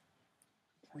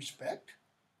 Respect?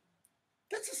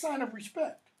 That's a sign of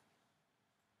respect.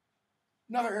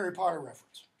 Another Harry Potter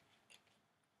reference.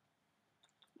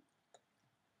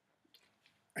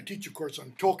 I teach a course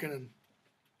on Tolkien and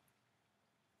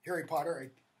Harry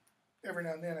Potter. Every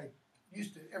now and then,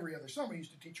 every other summer, I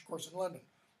used to teach a course in London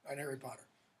on Harry Potter.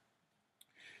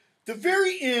 The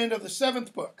very end of the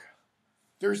 7th book,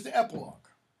 there's the epilogue.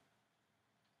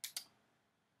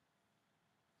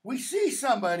 We see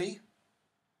somebody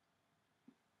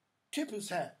tip his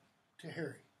hat to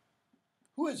Harry.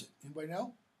 Who is it? Anybody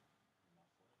know?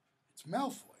 It's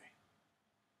Malfoy.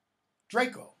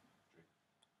 Draco.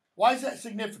 Why is that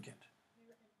significant?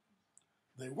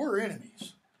 They were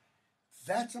enemies.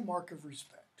 That's a mark of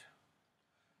respect.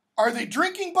 Are they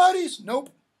drinking buddies?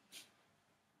 Nope.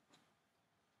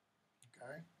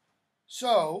 Okay.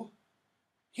 So,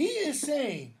 he is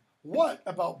saying, what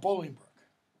about Bolingbroke?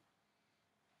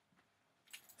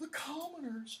 The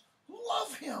commoners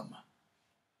love him.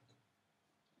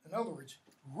 In other words,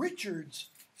 Richard's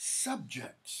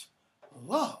subjects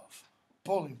love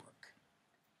Bolingbroke.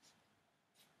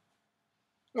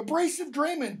 Abrasive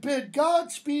drayman bid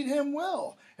God speed him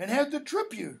well, and had the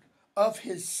tribute of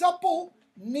his supple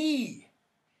knee.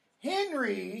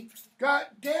 Henry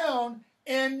got down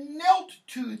and knelt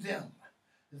to them.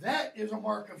 That is a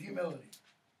mark of humility.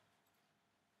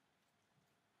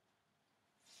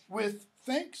 With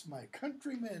thanks, my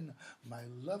countrymen, my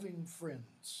loving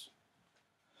friends.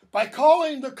 By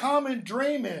calling the common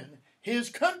draymen his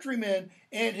countrymen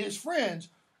and his friends,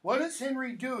 what is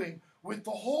Henry doing with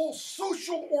the whole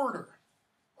social order?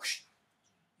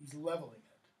 He's leveling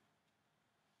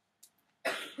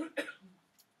it.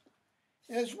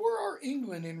 As were our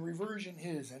England in reversion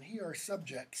his, and he our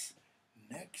subjects,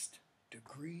 next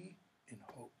degree in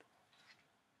hope.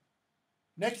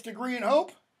 Next degree in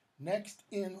hope, next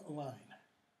in line.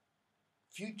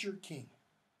 Future king.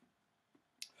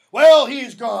 Well, he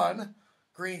is gone,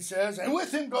 Green says, and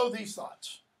with him go these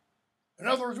thoughts. In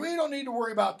other words, we don't need to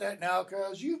worry about that now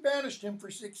because you've banished him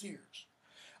for 6 years.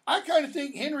 I kind of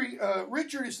think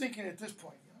Richard is thinking at this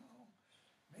point,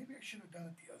 maybe I should have done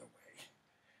it the other way.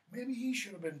 Maybe he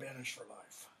should have been banished for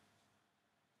life.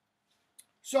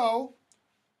 So,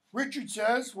 Richard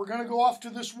says, we're going to go off to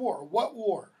this war. What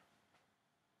war?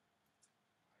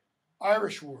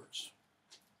 Irish Wars.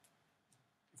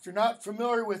 If you're not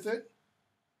familiar with it,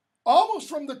 almost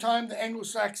from the time the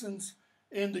Anglo-Saxons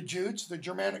and the Jutes, the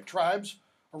Germanic tribes,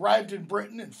 arrived in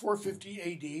Britain in 450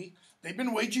 AD, they've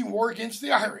been waging war against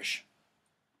the Irish.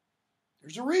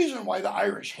 There's a reason why the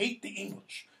Irish hate the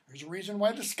English. There's a reason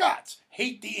why the Scots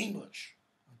hate the English.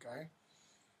 Okay?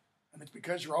 And it's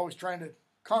because you're always trying to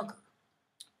conquer.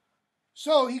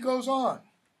 So he goes on.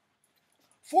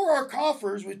 For our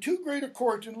coffers with too great a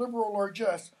court and liberal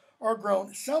largesse are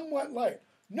grown somewhat light.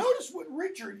 Notice what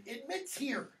Richard admits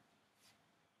here.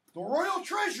 The royal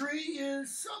treasury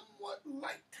is somewhat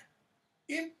light,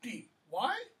 empty.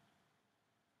 Why?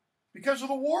 Because of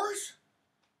the wars?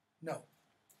 No.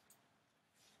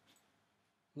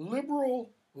 Liberal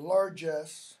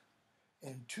largesse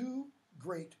and too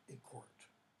great a court.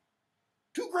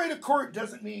 Too great a court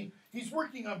doesn't mean he's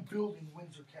working on building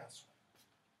Windsor Castle.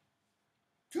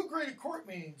 Too great a court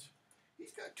means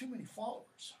he's got too many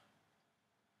followers.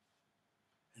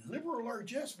 And liberal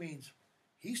largesse means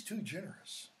he's too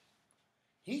generous.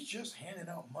 He's just handing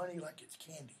out money like it's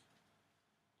candy.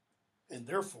 And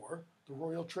therefore, the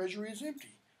royal treasury is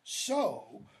empty.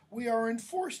 So, we are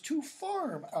enforced to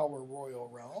farm our royal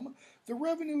realm. The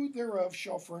revenue thereof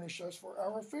shall furnish us for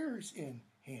our affairs in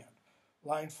hand.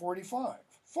 Line 45.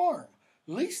 Farm.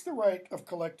 Lease the right of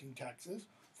collecting taxes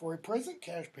for a present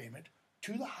cash payment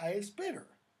to the highest bidder.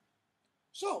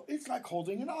 So, it's like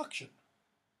holding an auction.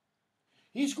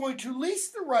 He's going to lease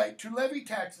the right to levy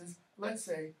taxes, let's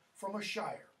say, from a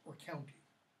shire or county,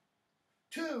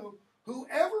 to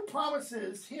whoever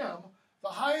promises him the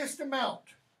highest amount.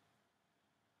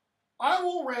 I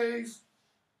will raise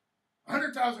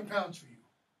 100,000 pounds for you.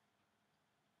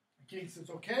 The king says,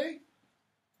 okay,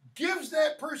 gives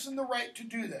that person the right to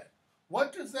do that.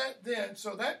 What does that then,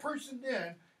 so that person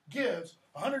then gives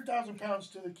 100,000 pounds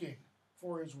to the king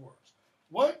for his wars.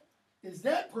 What is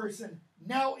that person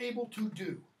now able to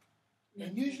do?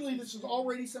 And usually this is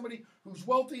already somebody who's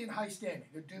wealthy and high standing,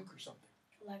 a duke or something.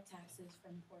 Collect taxes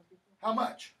from poor people. How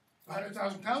much?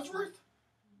 100,000 pounds worth?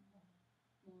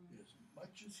 As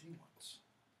much as he wants.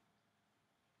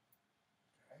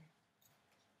 Okay.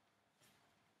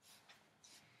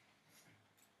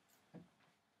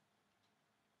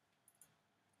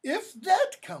 If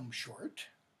that comes short,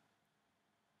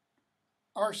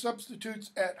 our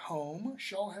substitutes at home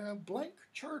shall have blank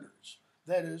charters.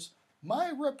 That is,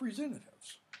 my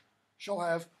representatives shall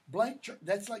have blank,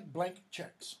 that's like blank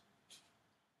checks.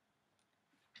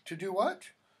 To do what?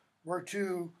 Where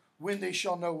to, when they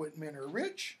shall know what men are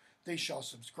rich, they shall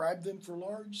subscribe them for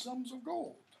large sums of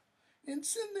gold, and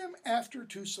send them after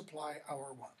to supply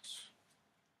our wants.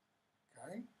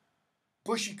 Okay?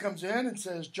 Bushy comes in and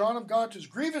says, John of Gaunt is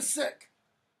grievous sick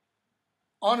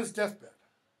on his deathbed.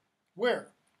 Where?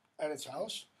 At his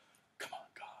house. Come on,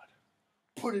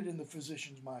 God. Put it in the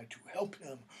physician's mind to help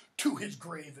him to his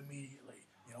grave immediately.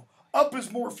 You know, up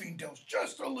his morphine dose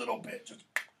just a little bit. Just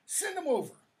send him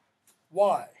over.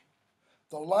 Why?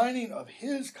 The lining of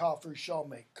his coffers shall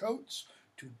make coats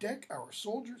to deck our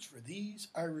soldiers for these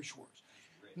Irish wars.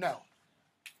 Now,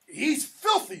 he's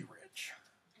filthy rich.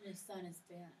 And his son is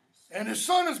banished. And his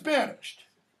son is banished.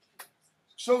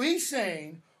 So he's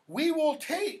saying, we will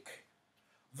take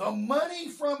the money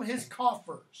from his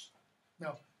coffers.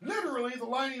 Now, literally, the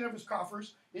lining of his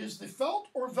coffers is the felt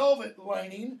or velvet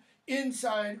lining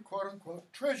inside,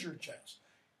 quote-unquote, treasure chest.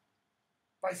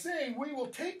 By saying we will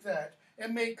take that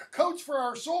and make coats for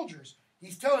our soldiers,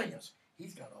 he's telling us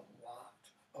he's got a lot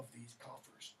of these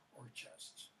coffers or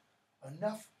chests.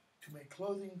 Enough to make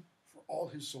clothing for all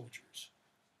his soldiers.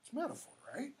 It's metaphor,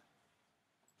 right?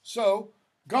 So,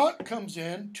 Gaunt comes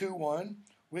in 2-1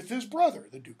 with his brother,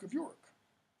 the Duke of York.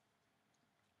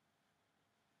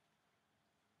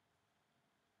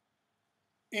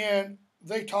 And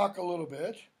they talk a little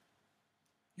bit.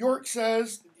 York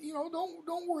says, you know,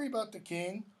 don't worry about the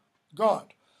king.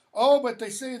 Gaunt. Oh, but they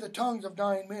say the tongues of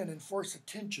dying men enforce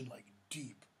attention like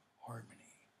deep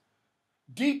harmony.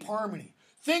 Deep harmony.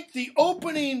 Think the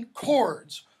opening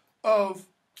chords of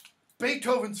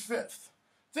Beethoven's Fifth.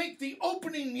 Think the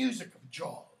opening music of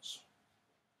Jaws.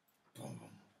 Boom,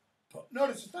 boom.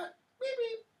 Notice it's not beep,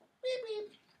 beep, beep,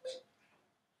 beep, beep.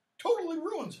 Totally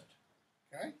ruins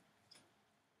it. Okay?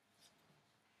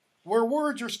 Where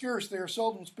words are scarce, they are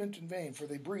seldom spent in vain, for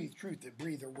they breathe truth that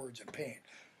breathe their words in pain.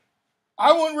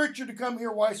 I want Richard to come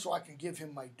here. Why? So I can give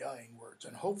him my dying words,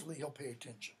 and hopefully he'll pay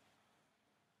attention.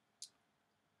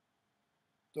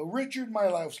 Though Richard, my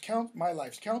life's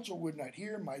counsel would not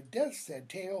hear, my death's sad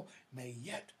tale may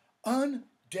yet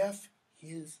undeaf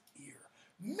his ear.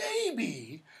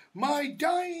 Maybe my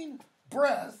dying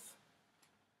breath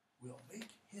will make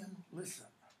him listen.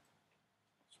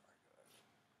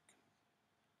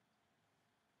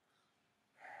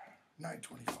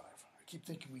 9:25. I keep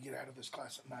thinking we get out of this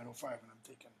class at 9:05, and I'm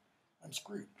thinking I'm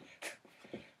screwed.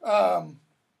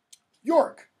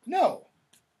 York, no.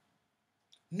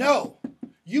 No,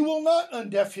 you will not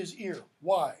undeaf his ear.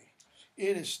 Why?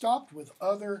 It is stopped with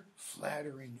other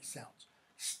flattering sounds.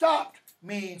 Stopped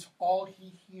means all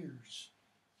he hears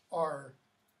are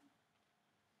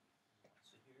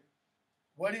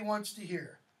what he wants to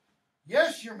hear.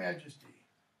 Yes, Your Majesty.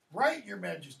 Right, Your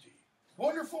Majesty.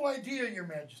 Wonderful idea, Your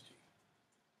Majesty.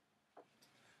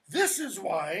 This is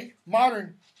why,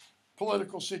 modern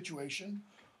political situation,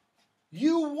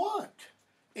 you want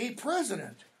a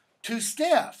president to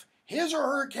staff his or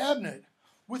her cabinet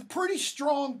with pretty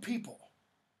strong people.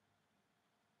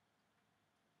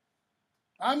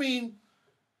 I mean,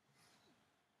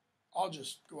 I'll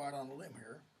just go out on a limb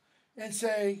here and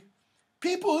say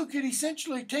people who could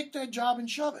essentially take that job and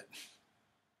shove it.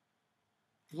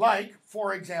 Like,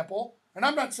 for example, and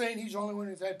I'm not saying he's the only one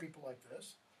who's had people like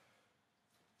this.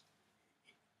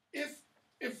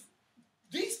 If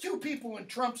these two people in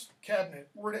Trump's cabinet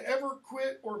were to ever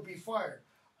quit or be fired,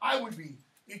 I would be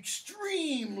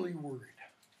extremely worried.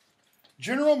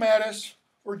 General Mattis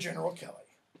or General Kelly.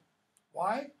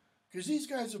 Why? Because these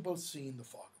guys have both seen the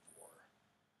fog of war.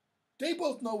 They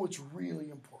both know what's really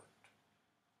important.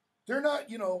 They're not,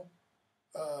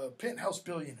 penthouse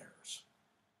billionaires.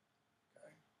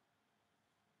 Okay?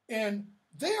 And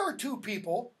they are two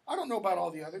people. I don't know about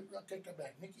all the others. I'll take that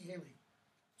back. Nikki Haley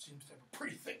seems to have a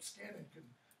pretty thick skin and can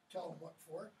tell them what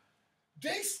for.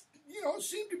 They,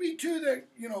 seem to be two that,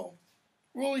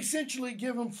 will essentially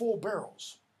give them full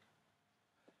barrels.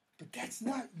 But that's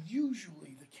not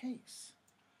usually the case.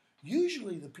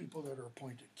 Usually the people that are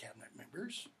appointed cabinet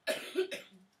members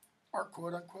are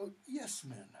quote-unquote yes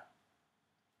men.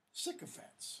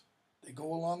 Sycophants. They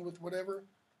go along with whatever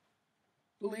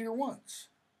the leader wants.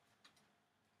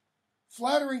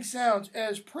 Flattering sounds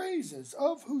as praises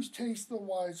of whose taste the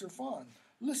wise are fond.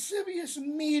 Lascivious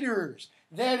meters.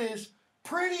 That is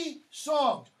pretty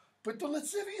songs. But the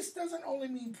lascivious doesn't only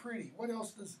mean pretty. What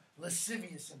else does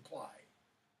lascivious imply?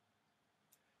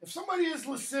 If somebody is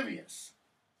lascivious,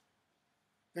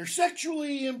 they're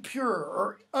sexually impure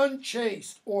or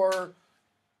unchaste or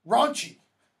raunchy.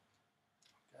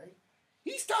 Okay?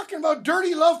 He's talking about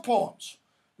dirty love poems.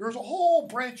 There's a whole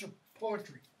branch of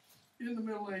poetry in the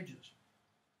Middle Ages,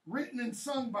 written and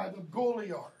sung by the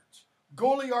Goliards.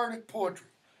 Goliardic poetry.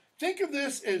 Think of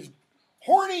this as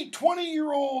horny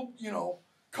 20-year-old,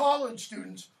 college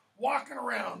students walking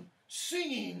around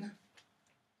singing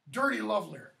dirty love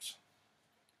lyrics.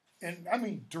 And I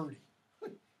mean dirty.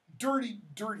 Dirty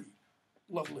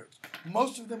love lyrics.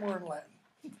 Most of them are in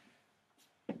Latin.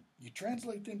 You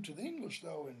translate them to the English,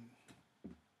 though, and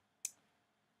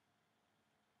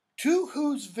to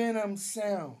whose venom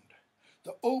sound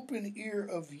the open ear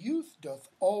of youth doth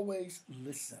always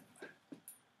listen.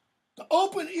 The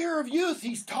open ear of youth,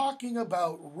 he's talking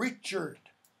about Richard.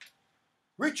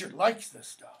 Richard likes this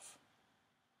stuff.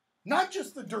 Not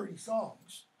just the dirty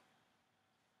songs,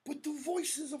 but the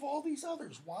voices of all these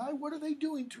others. Why? What are they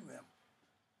doing to him?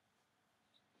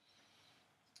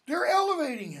 They're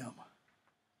elevating him.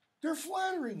 They're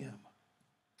flattering him.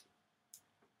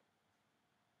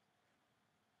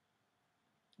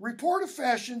 Report of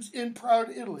fashions in proud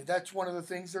Italy. That's one of the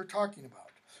things they're talking about.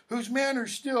 Whose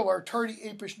manners still our tardy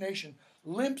apish nation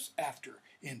limps after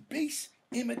in base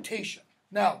imitation.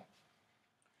 Now,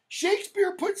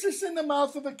 Shakespeare puts this in the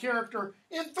mouth of a character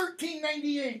in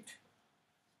 1398.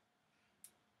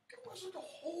 There wasn't a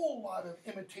whole lot of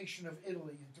imitation of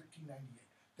Italy in 1398.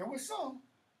 There was some.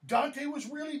 Dante was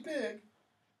really big.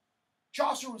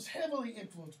 Chaucer was heavily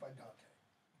influenced by Dante.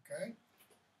 Okay?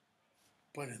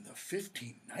 But in the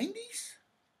 1590s?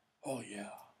 Oh, yeah.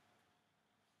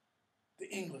 The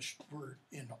English were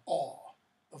in awe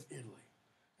of Italy.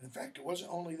 And in fact, it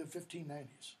wasn't only the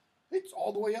 1590s. It's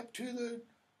all the way up to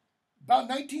about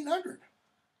 1900.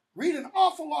 Read an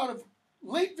awful lot of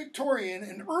late Victorian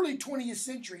and early 20th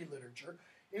century literature.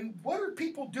 And what are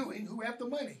people doing who have the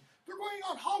money? They're going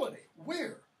on holiday.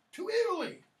 Where? To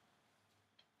Italy.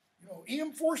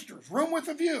 E.M. Forster's Room with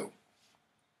a View.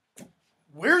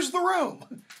 Where's the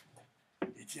room?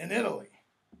 It's in Italy.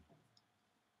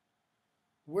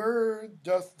 Where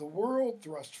doth the world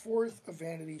thrust forth a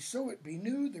vanity, so it be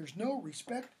new, there's no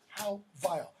respect, how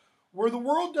vile. Where the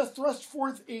world doth thrust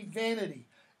forth a vanity,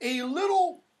 a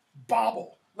little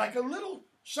bauble, like a little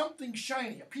something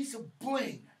shiny, a piece of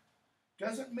bling.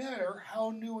 Doesn't matter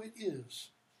how new it is.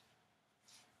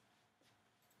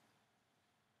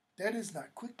 That is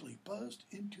not quickly buzzed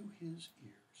into his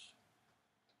ears.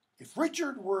 If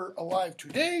Richard were alive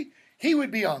today, he would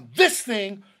be on this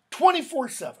thing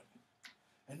 24/7.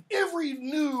 And every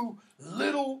new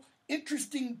little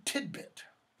interesting tidbit,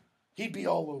 he'd be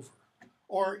all over.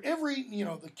 Or every,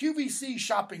 the QVC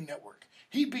shopping network,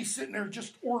 he'd be sitting there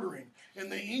just ordering,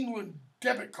 and the England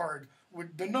debit card,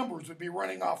 the numbers would be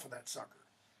running off of that sucker.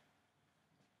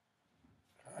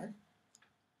 Okay.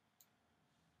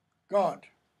 Gaunt.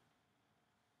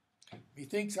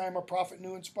 Methinks I am a prophet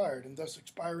new inspired, and thus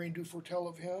expiring do foretell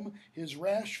of him. His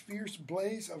rash, fierce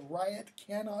blaze of riot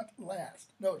cannot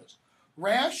last. Notice,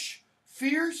 rash,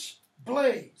 fierce,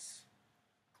 blaze.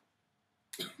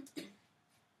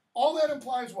 All that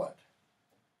implies what?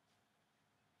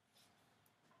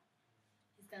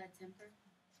 He's got a temper.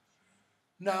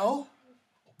 No.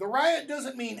 The riot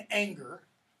doesn't mean anger.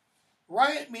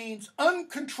 Riot means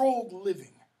uncontrolled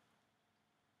living.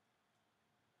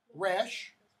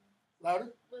 Rash.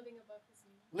 Louder. Living above his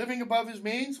means. Living above his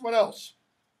means. What else?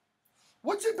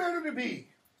 What's it better to be?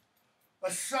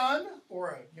 A sun or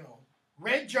a,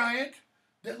 red giant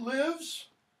that lives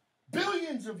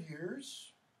billions of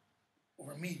years,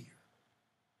 or a meteor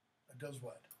that does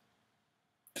what?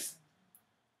 Psst.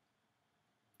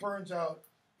 Burns out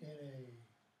in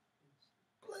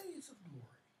a blaze of glory.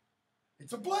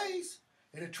 It's a blaze.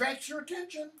 It attracts your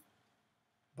attention,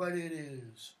 but it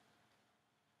is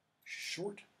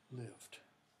short-lived.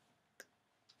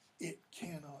 It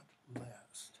cannot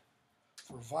last.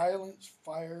 For violence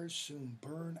fires soon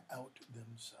burn out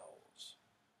themselves.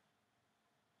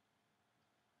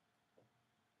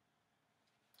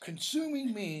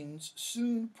 Consuming means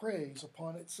soon preys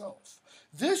upon itself.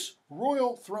 This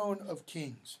royal throne of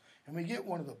kings, and we get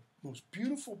one of the most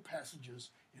beautiful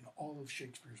passages in all of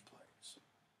Shakespeare's plays.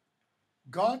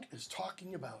 Gaunt is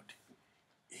talking about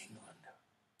England.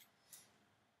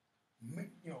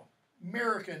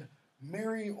 American,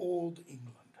 merry old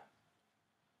England.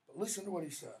 But listen to what he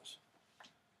says.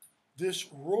 This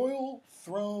royal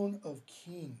throne of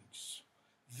kings,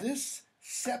 this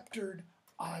sceptered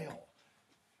isle,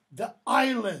 the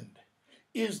island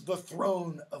is the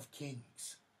throne of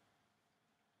kings.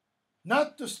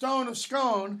 Not the stone of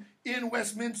Scone in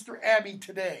Westminster Abbey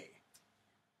today.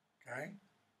 Okay?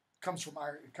 It comes from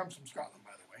Scotland,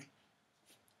 by the way.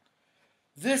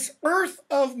 This earth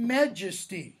of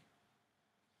majesty,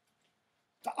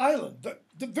 the island,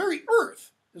 the very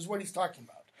earth is what he's talking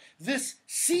about. This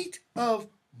seat of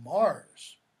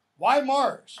Mars. Why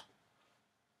Mars?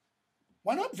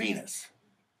 Why not Venus?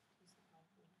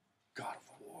 God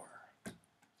of war.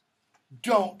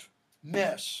 Don't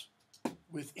mess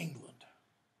with England.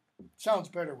 Sounds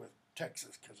better with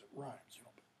Texas because it rhymes,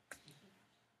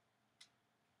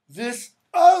 This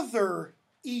other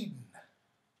Eden,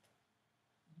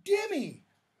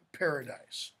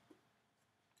 demi-paradise.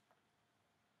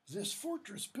 This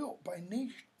fortress built by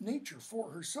nature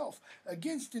for herself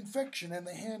against infection and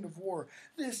the hand of war.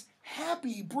 This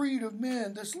happy breed of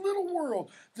men, this little world,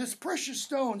 this precious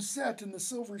stone set in the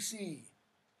silver sea,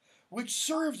 which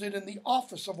serves it in the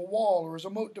office of a wall or as a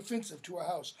moat defensive to a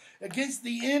house, against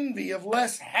the envy of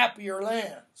less happier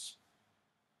lands.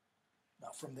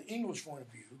 Now, from the English point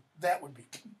of view, that would be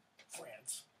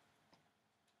France.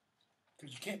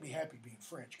 Because you can't be happy being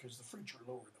French, because the French are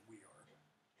lower than we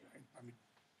are. Right? I mean,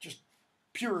 just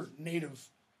pure native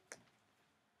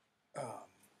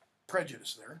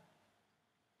prejudice there.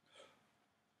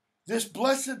 This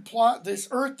blessed plot, this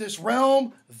earth, this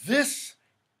realm, this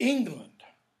England,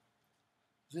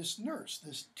 this nurse,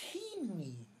 this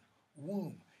teeming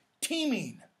womb,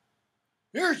 teeming.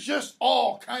 There's just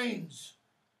all kinds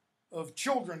of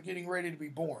children getting ready to be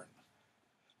born.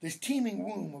 This teeming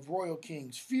womb of royal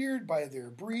kings, feared by their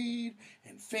breed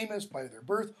and famous by their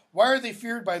birth. Why are they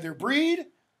feared by their breed?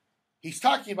 He's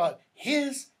talking about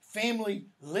his family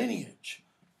lineage.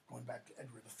 Going back to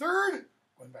Edward III,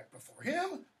 going back before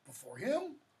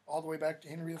him, all the way back to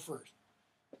Henry I.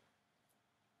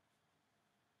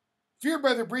 Feared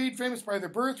by their breed, famous by their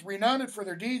birth, renowned for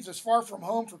their deeds as far from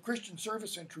home for Christian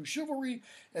service and true chivalry,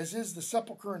 as is the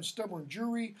sepulchre and stubborn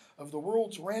jury of the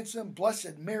world's ransom,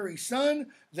 blessed Mary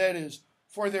Son, that is,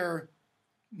 for their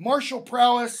martial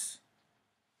prowess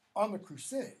on the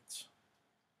Crusades.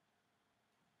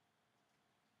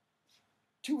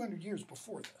 200 years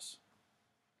before this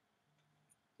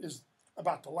is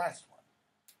about the last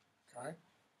one. Okay?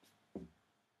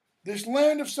 This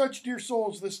land of such dear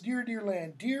souls, this dear, dear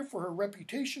land, dear for her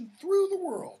reputation through the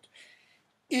world,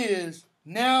 is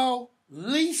now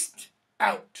leased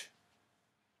out.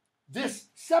 This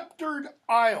sceptered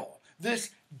isle,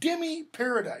 this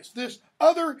demi-paradise, this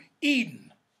other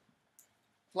Eden.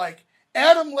 Like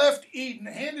Adam left Eden,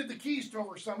 handed the keys to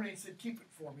over somebody and said, keep it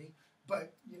for me,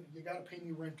 but you got to pay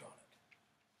me rent on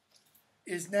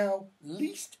it. Is now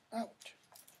leased out.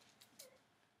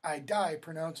 I die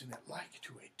pronouncing it like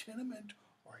to a tenement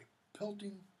or a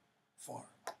pelting farm.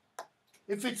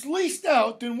 If it's leased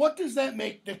out, then what does that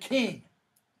make the king?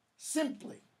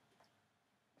 Simply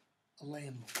a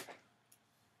landlord.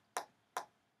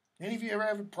 Any of you ever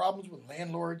have problems with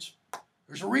landlords?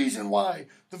 There's a reason why.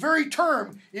 The very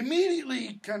term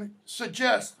immediately kind of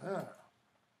suggests,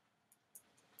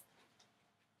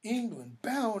 England,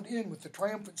 bound in with the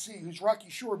triumphant sea, whose rocky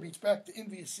shore beats back the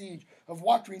envious siege of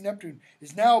watery Neptune,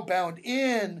 is now bound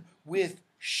in with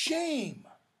shame.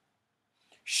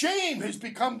 Shame has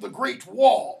become the great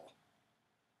wall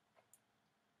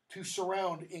to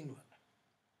surround England,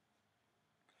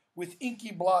 with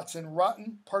inky blots and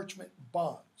rotten parchment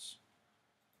bonds.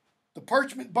 The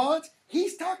parchment bonds,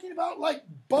 he's talking about like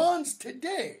bonds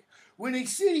today, when a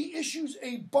city issues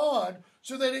a bond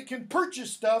so that it can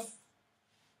purchase stuff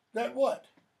that what?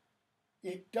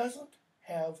 It doesn't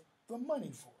have the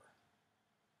money for.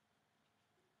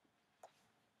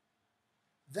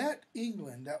 That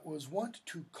England that was wont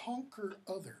to conquer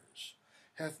others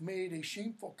hath made a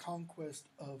shameful conquest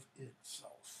of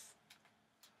itself.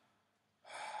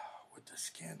 Would the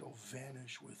scandal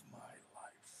vanish with my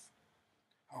life?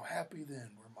 How happy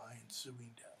then were my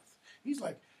ensuing death. He's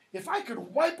like, if I could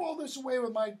wipe all this away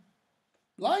with my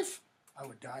life, I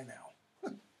would die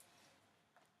now.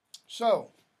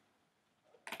 So,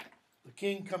 the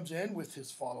king comes in with his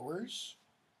followers,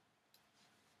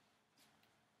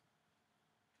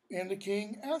 and the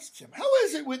king asks him, how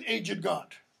is it with aged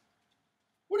Gaunt?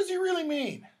 What does he really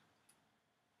mean?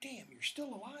 Damn, you're still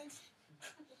alive?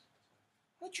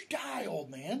 Let you die, old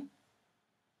man.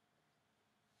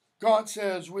 Gaunt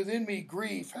says, within me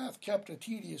grief hath kept a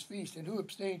tedious feast, and who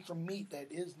abstains from meat that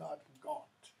is not Gaunt?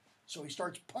 So he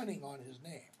starts punning on his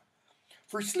name.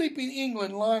 For sleeping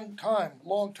England long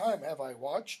time have I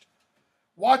watched.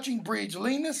 Watching breeds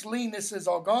leanness, leanness is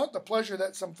all Gaunt. The pleasure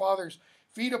that some fathers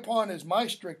feed upon is my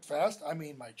strict fast, I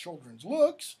mean my children's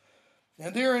looks.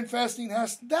 And there in fasting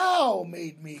hast thou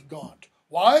made me Gaunt.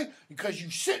 Why? Because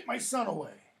you sent my son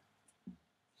away.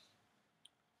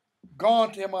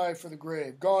 Gaunt am I for the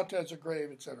grave, gaunt as a grave,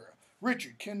 etc.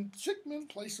 Richard, can sick men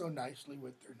play so nicely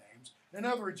with their names? In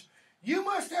other words, you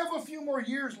must have a few more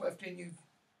years left in you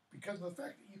because of the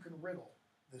fact that you can riddle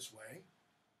this way.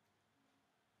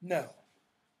 No.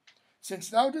 Since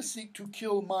thou dost seek to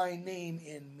kill my name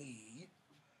in me,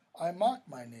 I mock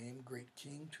my name, great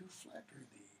king, to flatter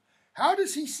thee. How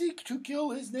does he seek to kill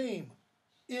his name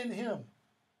in him?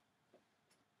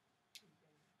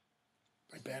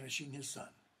 By banishing his son.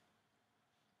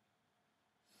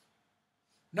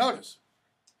 Notice,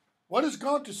 what is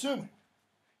Gaunt assuming?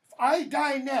 If I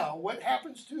die now, what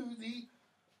happens to the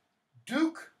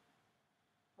Duke?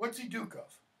 What's he Duke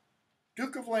of?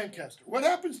 Duke of Lancaster. What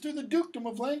happens to the Dukedom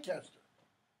of Lancaster?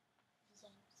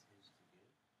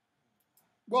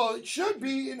 Well, it should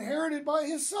be inherited by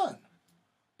his son.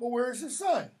 But where is his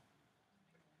son?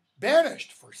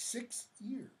 Banished for 6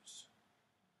 years.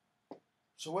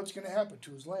 So what's going to happen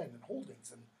to his land and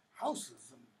holdings and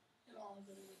houses? It'll all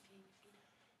go to the king.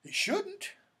 It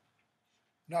shouldn't.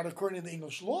 Not according to the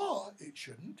English law, it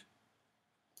shouldn't.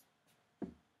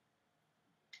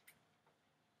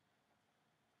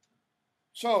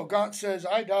 So Gaunt says,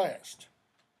 I diest.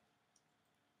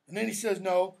 And then he says,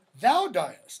 no, thou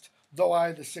diest, though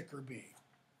I the sicker be.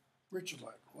 Richard's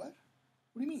like, what?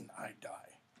 What do you mean, I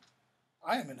die?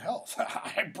 I am in health.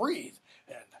 I breathe,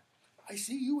 and I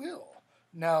see you ill.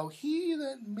 Now he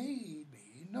that made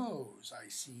me knows I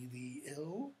see thee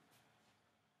ill.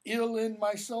 Ill in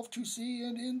myself to see,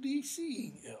 and in thee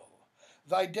seeing ill.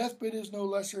 Thy deathbed is no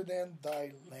lesser than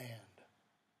thy land,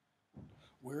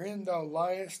 wherein thou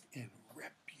liest in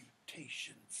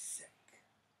reputation sick.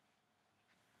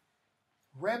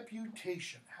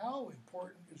 Reputation. How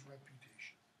important is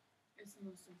reputation? It's the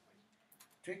most important.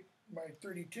 Take my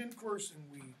 3010 course and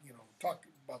we, talk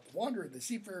about the Wanderer, the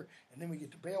Seafarer, and then we get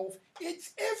to Beowulf.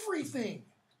 It's everything.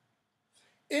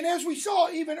 And as we saw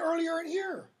even earlier in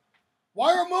here,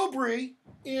 why are Mowbray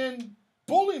in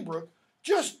Bolingbroke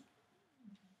just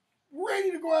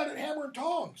ready to go out at hammer and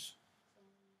tongs?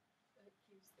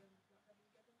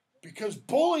 Because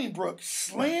Bolingbroke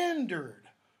slandered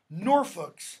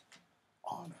Norfolk's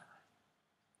honor.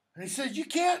 And he says, you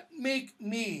can't make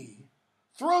me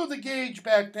throw the gauge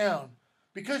back down,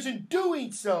 because in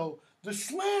doing so, the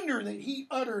slander that he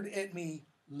uttered at me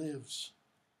lives.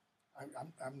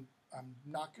 I'm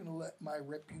not going to let my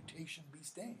reputation be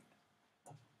stained.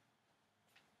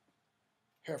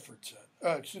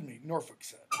 Norfolk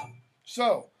said.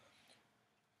 So,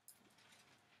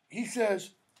 he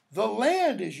says, the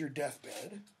land is your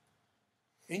deathbed,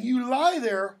 and you lie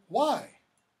there, why?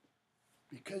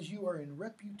 because you are in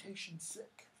reputation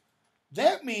sick.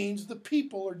 That means the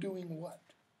people are doing what?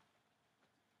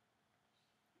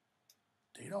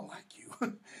 They don't like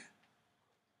you.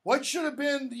 What should have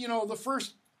been, the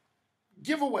first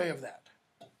giveaway of that?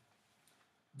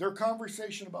 Their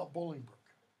conversation about Bolingbroke.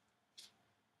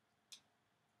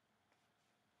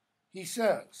 He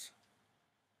says,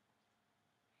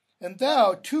 "And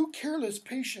thou, too careless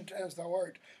patient as thou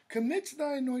art, commits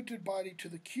thy anointed body to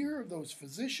the cure of those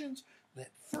physicians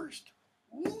that first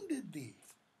wounded thee."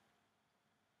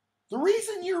 The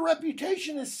reason your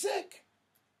reputation is sick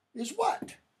is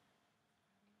what?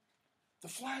 The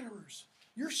flatterers,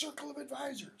 your circle of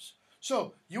advisors.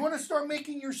 So, you want to start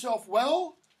making yourself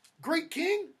well? Great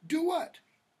king, do what?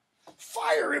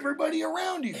 Fire everybody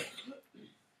around you.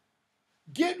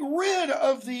 Get rid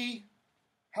of the,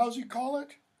 how's he call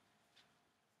it?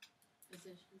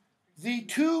 The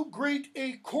too great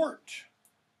a court.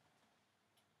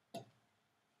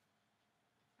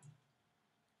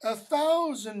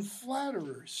 1,000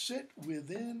 flatterers sit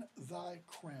within thy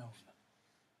crown.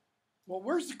 Well,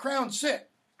 where's the crown sit?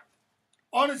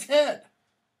 On his head.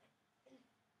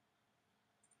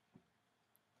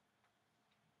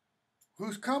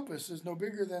 Whose compass is no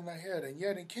bigger than thy head, and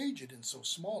yet encaged in so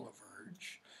small a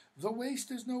verge, the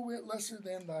waste is no whit lesser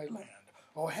than thy land.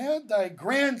 O had thy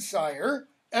grandsire,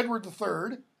 Edward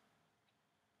III,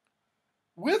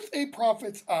 with a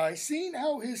prophet's eye, seen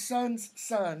how his son's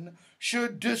son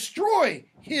should destroy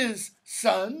his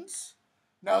sons.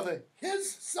 Now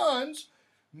his sons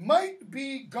might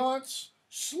be Gaunt's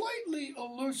slightly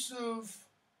elusive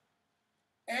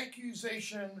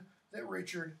accusation that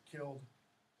Richard killed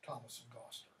Thomas of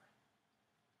Gloucester,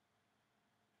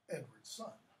 Edward's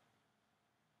son,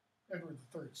 Edward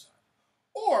III's son.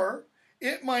 Or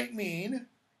it might mean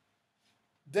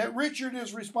that Richard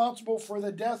is responsible for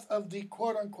the death of the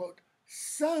quote-unquote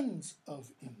sons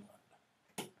of England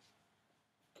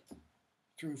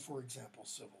through, for example,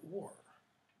 civil war.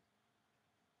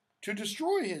 To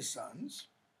destroy his sons,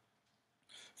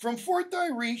 from forth thy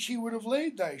reach he would have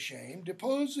laid thy shame,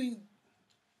 deposing.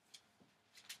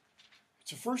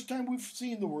 It's the first time we've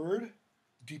seen the word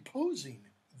deposing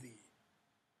thee.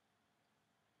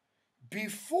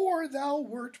 Before thou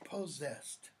wert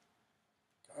possessed.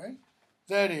 Okay?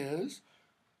 That is,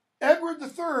 Edward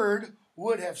III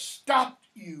would have stopped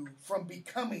you from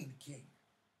becoming king.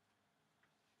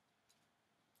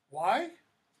 Why?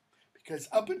 Because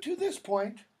up until this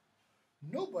point,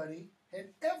 nobody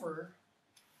had ever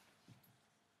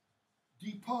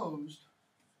deposed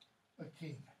a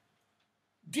king.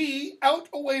 D, out,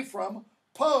 away from,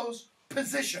 pose,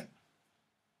 position.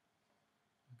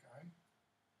 Okay?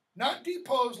 Not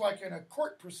depose like in a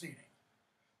court proceeding,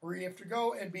 where you have to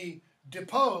go and be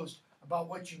deposed about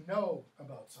what you know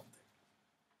about something.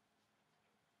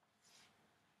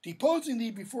 Deposing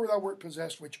thee before thou wert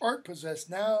possessed, which art possessed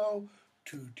now,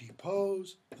 to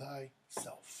depose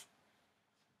thyself.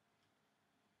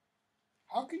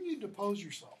 How can you depose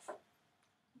yourself?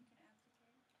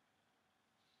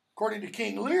 According to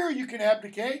King Lear, you can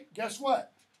abdicate. Guess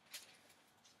what?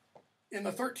 In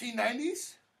the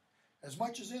 1390s, as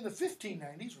much as in the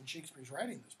 1590s, when Shakespeare's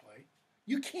writing this play,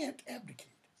 you can't abdicate.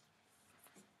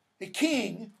 A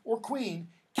king or queen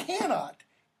cannot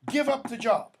give up the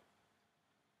job.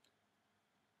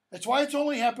 That's why it's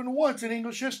only happened once in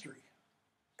English history,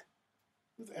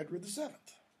 with Edward VII,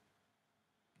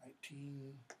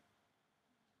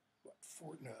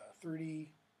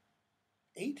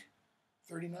 38,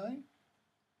 39,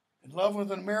 in love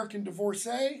with an American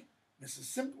divorcee,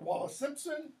 Mrs. Wallace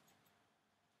Simpson,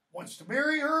 wants to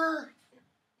marry her.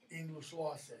 English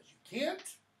law says you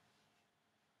can't.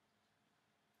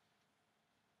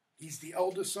 He's the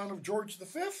eldest son of George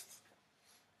V,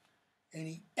 and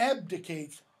he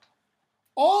abdicates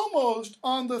almost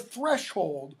on the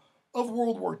threshold of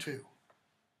World War II.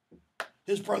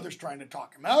 His brother's trying to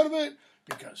talk him out of it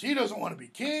because he doesn't want to be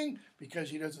king, because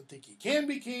he doesn't think he can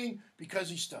be king, because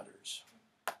he stutters.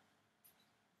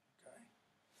 Okay?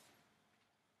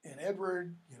 And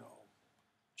Edward,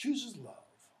 chooses love.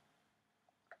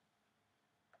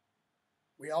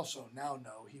 We also now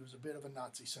know he was a bit of a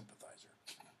Nazi sympathizer.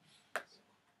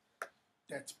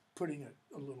 That's putting it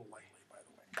a little lightly, by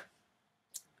the way.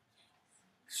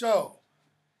 So,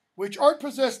 which art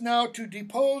possessed now to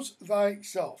depose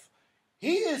thyself.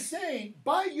 He is saying,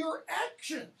 by your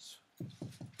actions,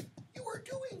 you are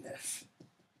doing this.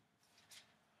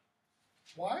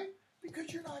 Why?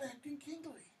 Because you're not acting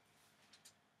kingly.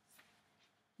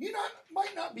 You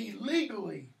might not be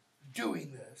legally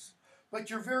doing this, but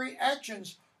your very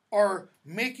actions are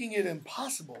making it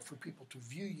impossible for people to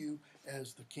view you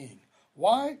as the king.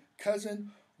 Why,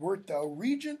 cousin? Wert thou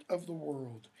regent of the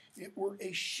world, it were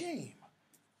a shame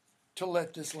to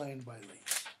let this land by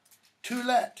lease. To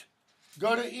let.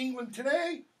 Go to England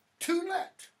today, to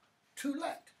let. To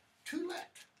let. To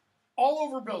let. All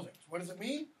over buildings. What does it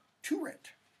mean? To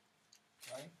rent.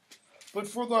 Right? But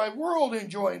for thy world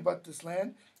enjoying but this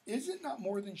land, is it not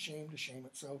more than shame to shame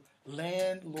it so?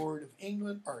 Landlord of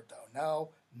England art thou now,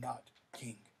 not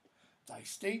king. Thy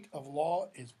state of law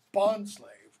is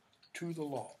bondslave to the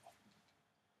law.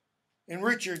 And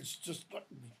Richard's just,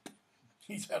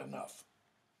 he's had enough.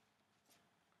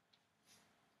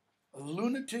 A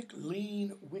lunatic,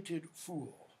 lean-witted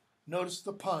fool. Notice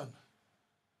the pun.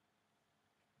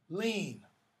 Lean,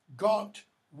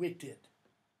 gaunt-witted.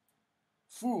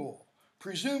 Fool,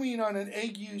 presuming on an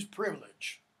ague's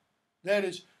privilege. That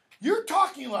is, you're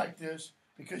talking like this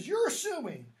because you're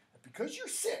assuming that because you're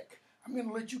sick, I'm going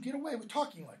to let you get away with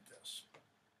talking like this.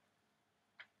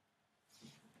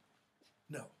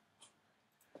 No.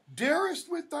 Darest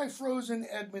with thy frozen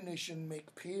admonition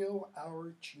make pale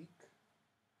our cheek?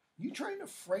 You trying to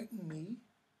frighten me?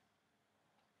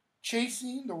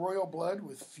 Chasing the royal blood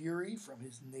with fury from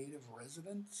his native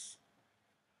residence?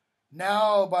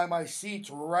 Now by my seat's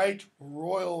right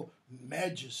royal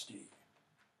majesty,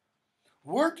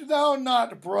 wert thou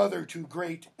not brother to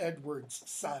great Edward's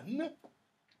son?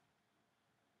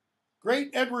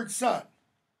 Great Edward's son,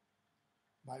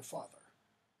 my father.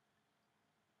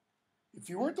 If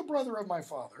you weren't the brother of my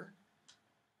father,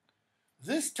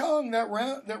 this tongue that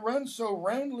runs so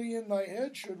roundly in thy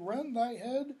head should run thy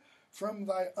head from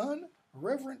thy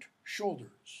unreverent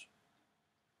shoulders.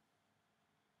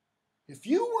 If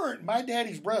you weren't my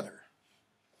daddy's brother,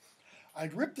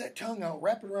 I'd rip that tongue out,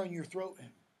 wrap it around your throat, and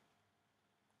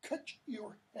cut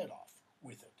your head off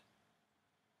with it.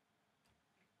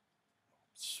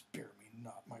 Spare me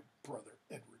not, my brother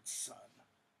Edward's son.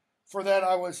 For that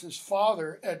I was his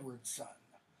father Edward's son.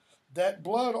 That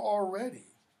blood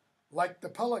already, like the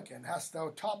pelican, hast thou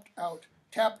tapped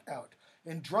out,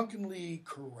 and drunkenly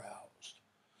caroused.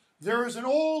 There is an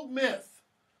old myth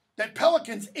that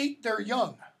pelicans ate their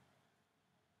young.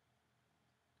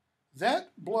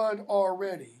 That blood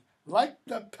already, like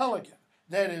the pelican,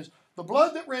 that is, the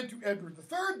blood that ran through Edward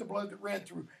III, the blood that ran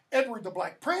through Edward the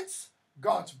Black Prince,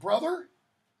 Gaunt's brother,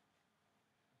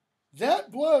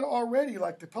 that blood already,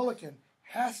 like the pelican,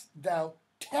 hast thou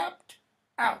tapped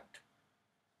out.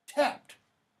 Tapped.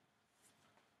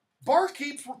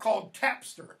 Barkeeps were called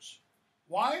tapsters.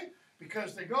 Why?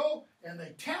 Because they go and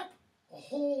they tap a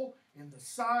hole in the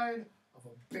side of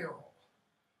a barrel.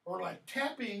 Or like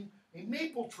tapping a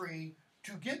maple tree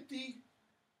to get the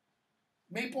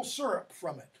maple syrup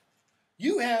from it.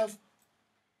 You have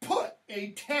put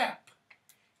a tap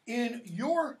in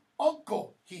your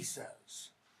uncle, he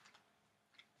says.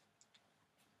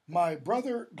 My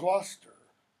brother Gloucester,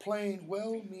 plain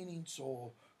well-meaning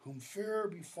soul, whom fair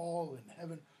befall in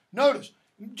heaven. Notice,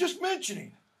 just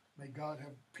mentioning, may God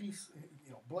have peace,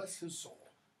 bless his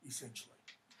soul, essentially.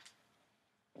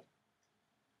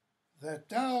 That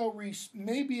thou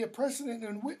may be a precedent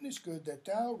and witness good that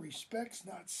thou respects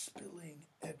not spilling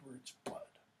Edward's blood.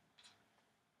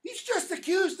 He's just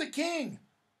accused the king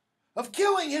of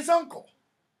killing his uncle,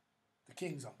 the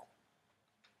king's uncle.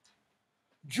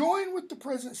 Join with the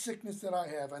present sickness that I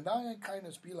have, and thy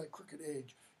unkindness be like crooked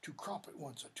age, to crop at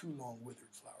once a too long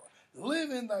withered flower. Live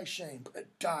in thy shame,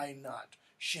 but die not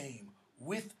shame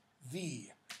with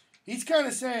thee. He's kind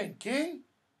of saying, King,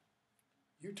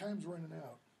 your time's running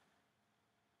out.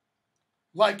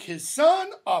 Like his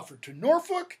son offered to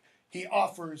Norfolk, he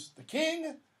offers the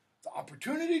king the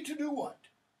opportunity to do what?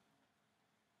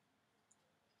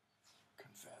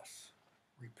 Confess.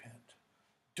 Repent.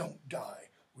 Don't die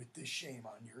with this shame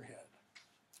on your head.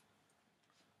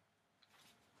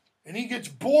 And he gets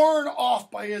borne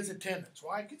off by his attendants.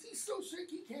 Why? Because he's so sick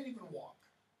he can't even walk.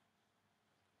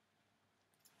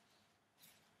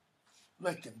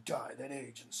 Let them die that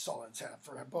age and sullies have,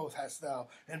 for both hast thou,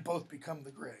 and both become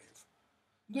the grave.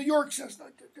 The York says, no,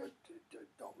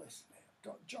 don't listen to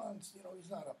him. John's, he's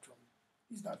not up to him.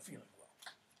 He's not feeling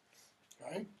well.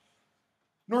 Okay?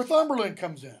 Northumberland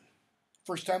comes in.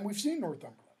 First time we've seen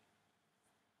Northumberland.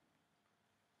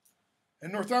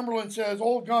 And Northumberland says,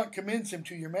 Old Gaunt commends him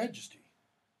to your majesty.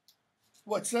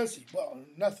 What says he? Well,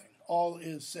 nothing. All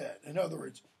is said. In other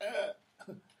words,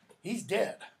 he's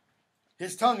dead.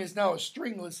 His tongue is now a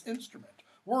stringless instrument.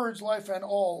 Words, life, and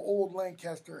all old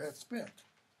Lancaster hath spent.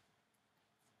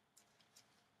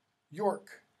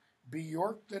 York. Be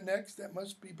York the next that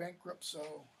must be bankrupt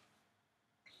so?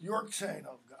 York saying,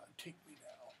 oh God, take me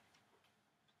now.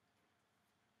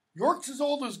 York's as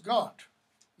old as Gaunt.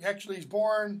 He actually is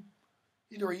born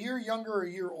either a year younger or a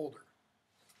year older.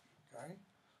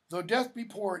 Though death be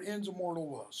poor, it ends immortal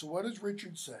woe. So what does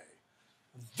Richard say?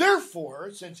 Therefore,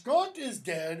 since Gaunt is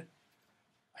dead,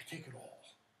 I take it all.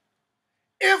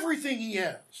 Everything he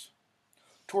has.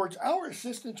 Towards our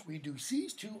assistance we do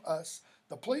seize to us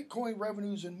the plate, coin,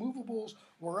 revenues, and movables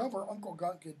wherever Uncle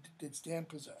Gaunt did stand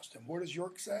possessed. And what does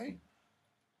York say?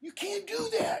 You can't do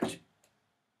that.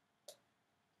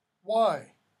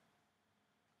 Why?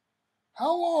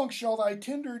 How long shall thy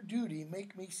tender duty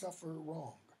make me suffer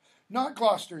wrong? Not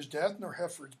Gloucester's death, nor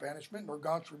Hereford's banishment, nor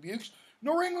Gaunt's rebukes,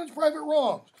 nor England's private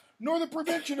wrongs, nor the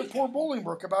prevention of poor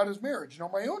Bolingbroke about his marriage, nor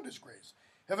my own disgrace,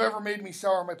 have ever made me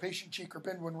sour my patient cheek or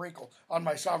bend one wrinkle on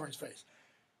my sovereign's face.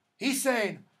 He's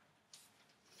saying,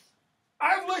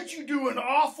 I've let you do an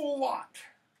awful lot,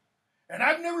 and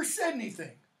I've never said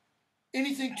anything.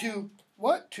 Anything to,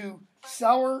 what? To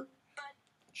sour,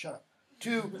 shut up,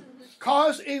 to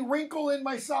cause a wrinkle in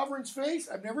my sovereign's face?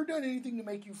 I've never done anything to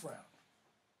make you frown.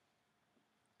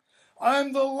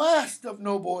 I'm the last of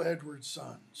noble Edward's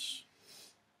sons,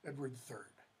 Edward III,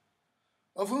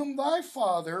 of whom thy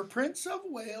father, Prince of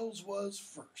Wales, was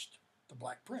first, the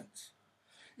Black Prince.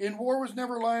 In war was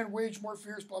never lion waged more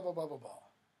fierce, blah, blah, blah, blah, blah.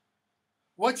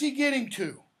 What's he getting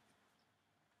to?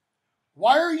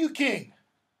 Why are you king?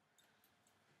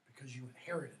 Because you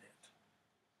inherited it.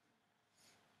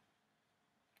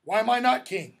 Why am I not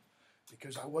king?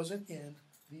 Because I wasn't in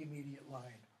the immediate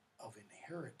line of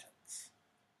inheritance.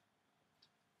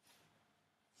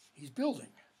 He's building.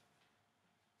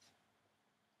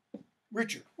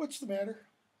 Richard, what's the matter?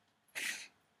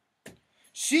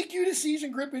 Seek you to seize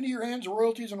and grip into your hands the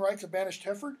royalties and rights of banished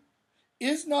Hereford?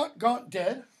 Is not Gaunt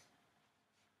dead?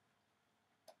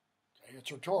 Okay, it's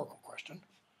a rhetorical question.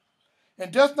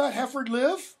 And doth not Hereford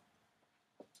live?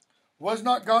 Was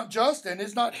not Gaunt just, and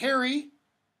is not Harry,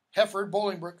 Hereford,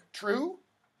 Bolingbroke, true?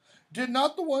 Did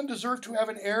not the one deserve to have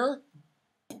an heir,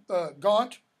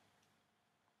 Gaunt,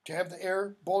 to have the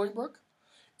heir, Bolingbroke?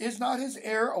 Is not his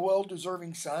heir a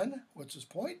well-deserving son? What's his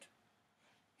point?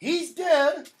 He's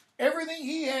dead. Everything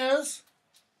he has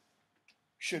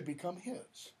should become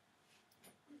his.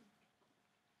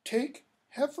 Take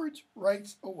Hereford's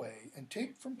rights away and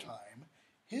take from time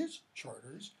his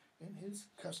charters and his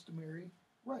customary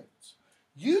rights.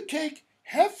 You take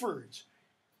Hereford's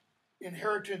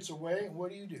inheritance away, and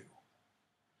what do?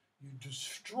 You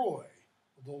destroy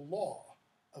the law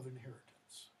of inheritance.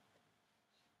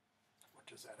 What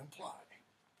does that imply?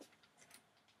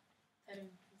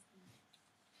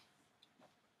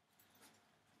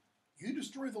 You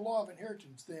destroy the law of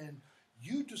inheritance, then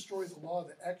you destroy the law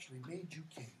that actually made you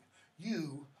king.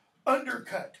 You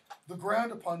undercut the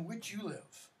ground upon which you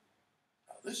live.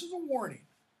 Now, this is a warning.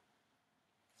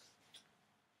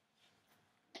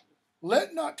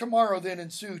 Let not tomorrow then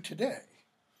ensue today.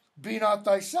 Be not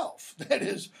thyself. That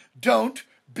is, don't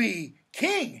be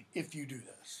king if you do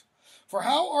this. For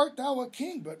how art thou a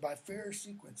king but by fair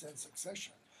sequence and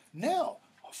succession? Now,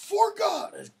 for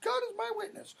God, as God is my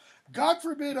witness, God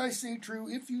forbid I say true,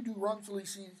 if you do wrongfully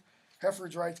seize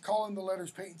Hereford's rights, call in the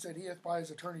letters patent said he hath by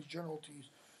his attorneys general to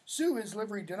sue his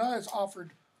livery, deny his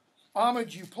offered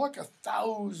homage, you pluck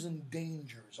 1,000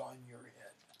 dangers on your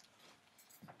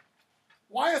head.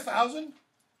 Why 1,000?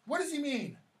 What does he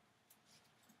mean?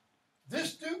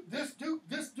 This duke, this duke,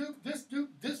 this duke, this duke,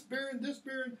 this baron,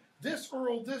 this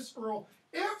earl,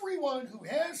 everyone who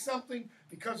has something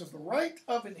because of the right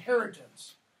of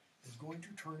inheritance is going to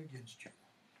turn against you.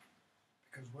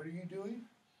 Because what are you doing?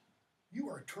 You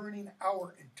are turning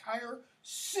our entire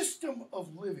system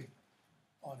of living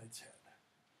on its head.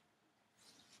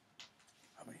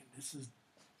 I mean, this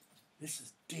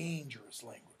is dangerous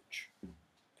language.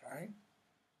 Okay?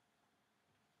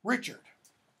 Richard,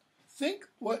 think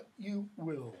what you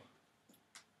will.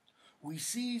 We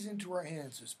seize into our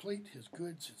hands his plate, his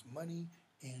goods, his money,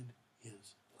 and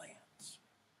his lands.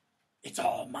 It's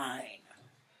all mine,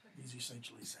 he's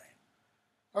essentially saying.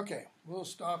 Okay, we'll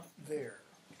stop there.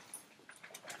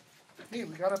 Hey,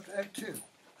 we got up to Act 2.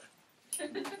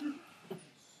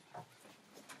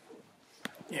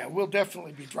 Yeah, we'll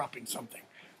definitely be dropping something.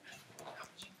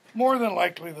 More than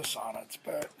likely the sonnets,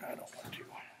 but I don't want to.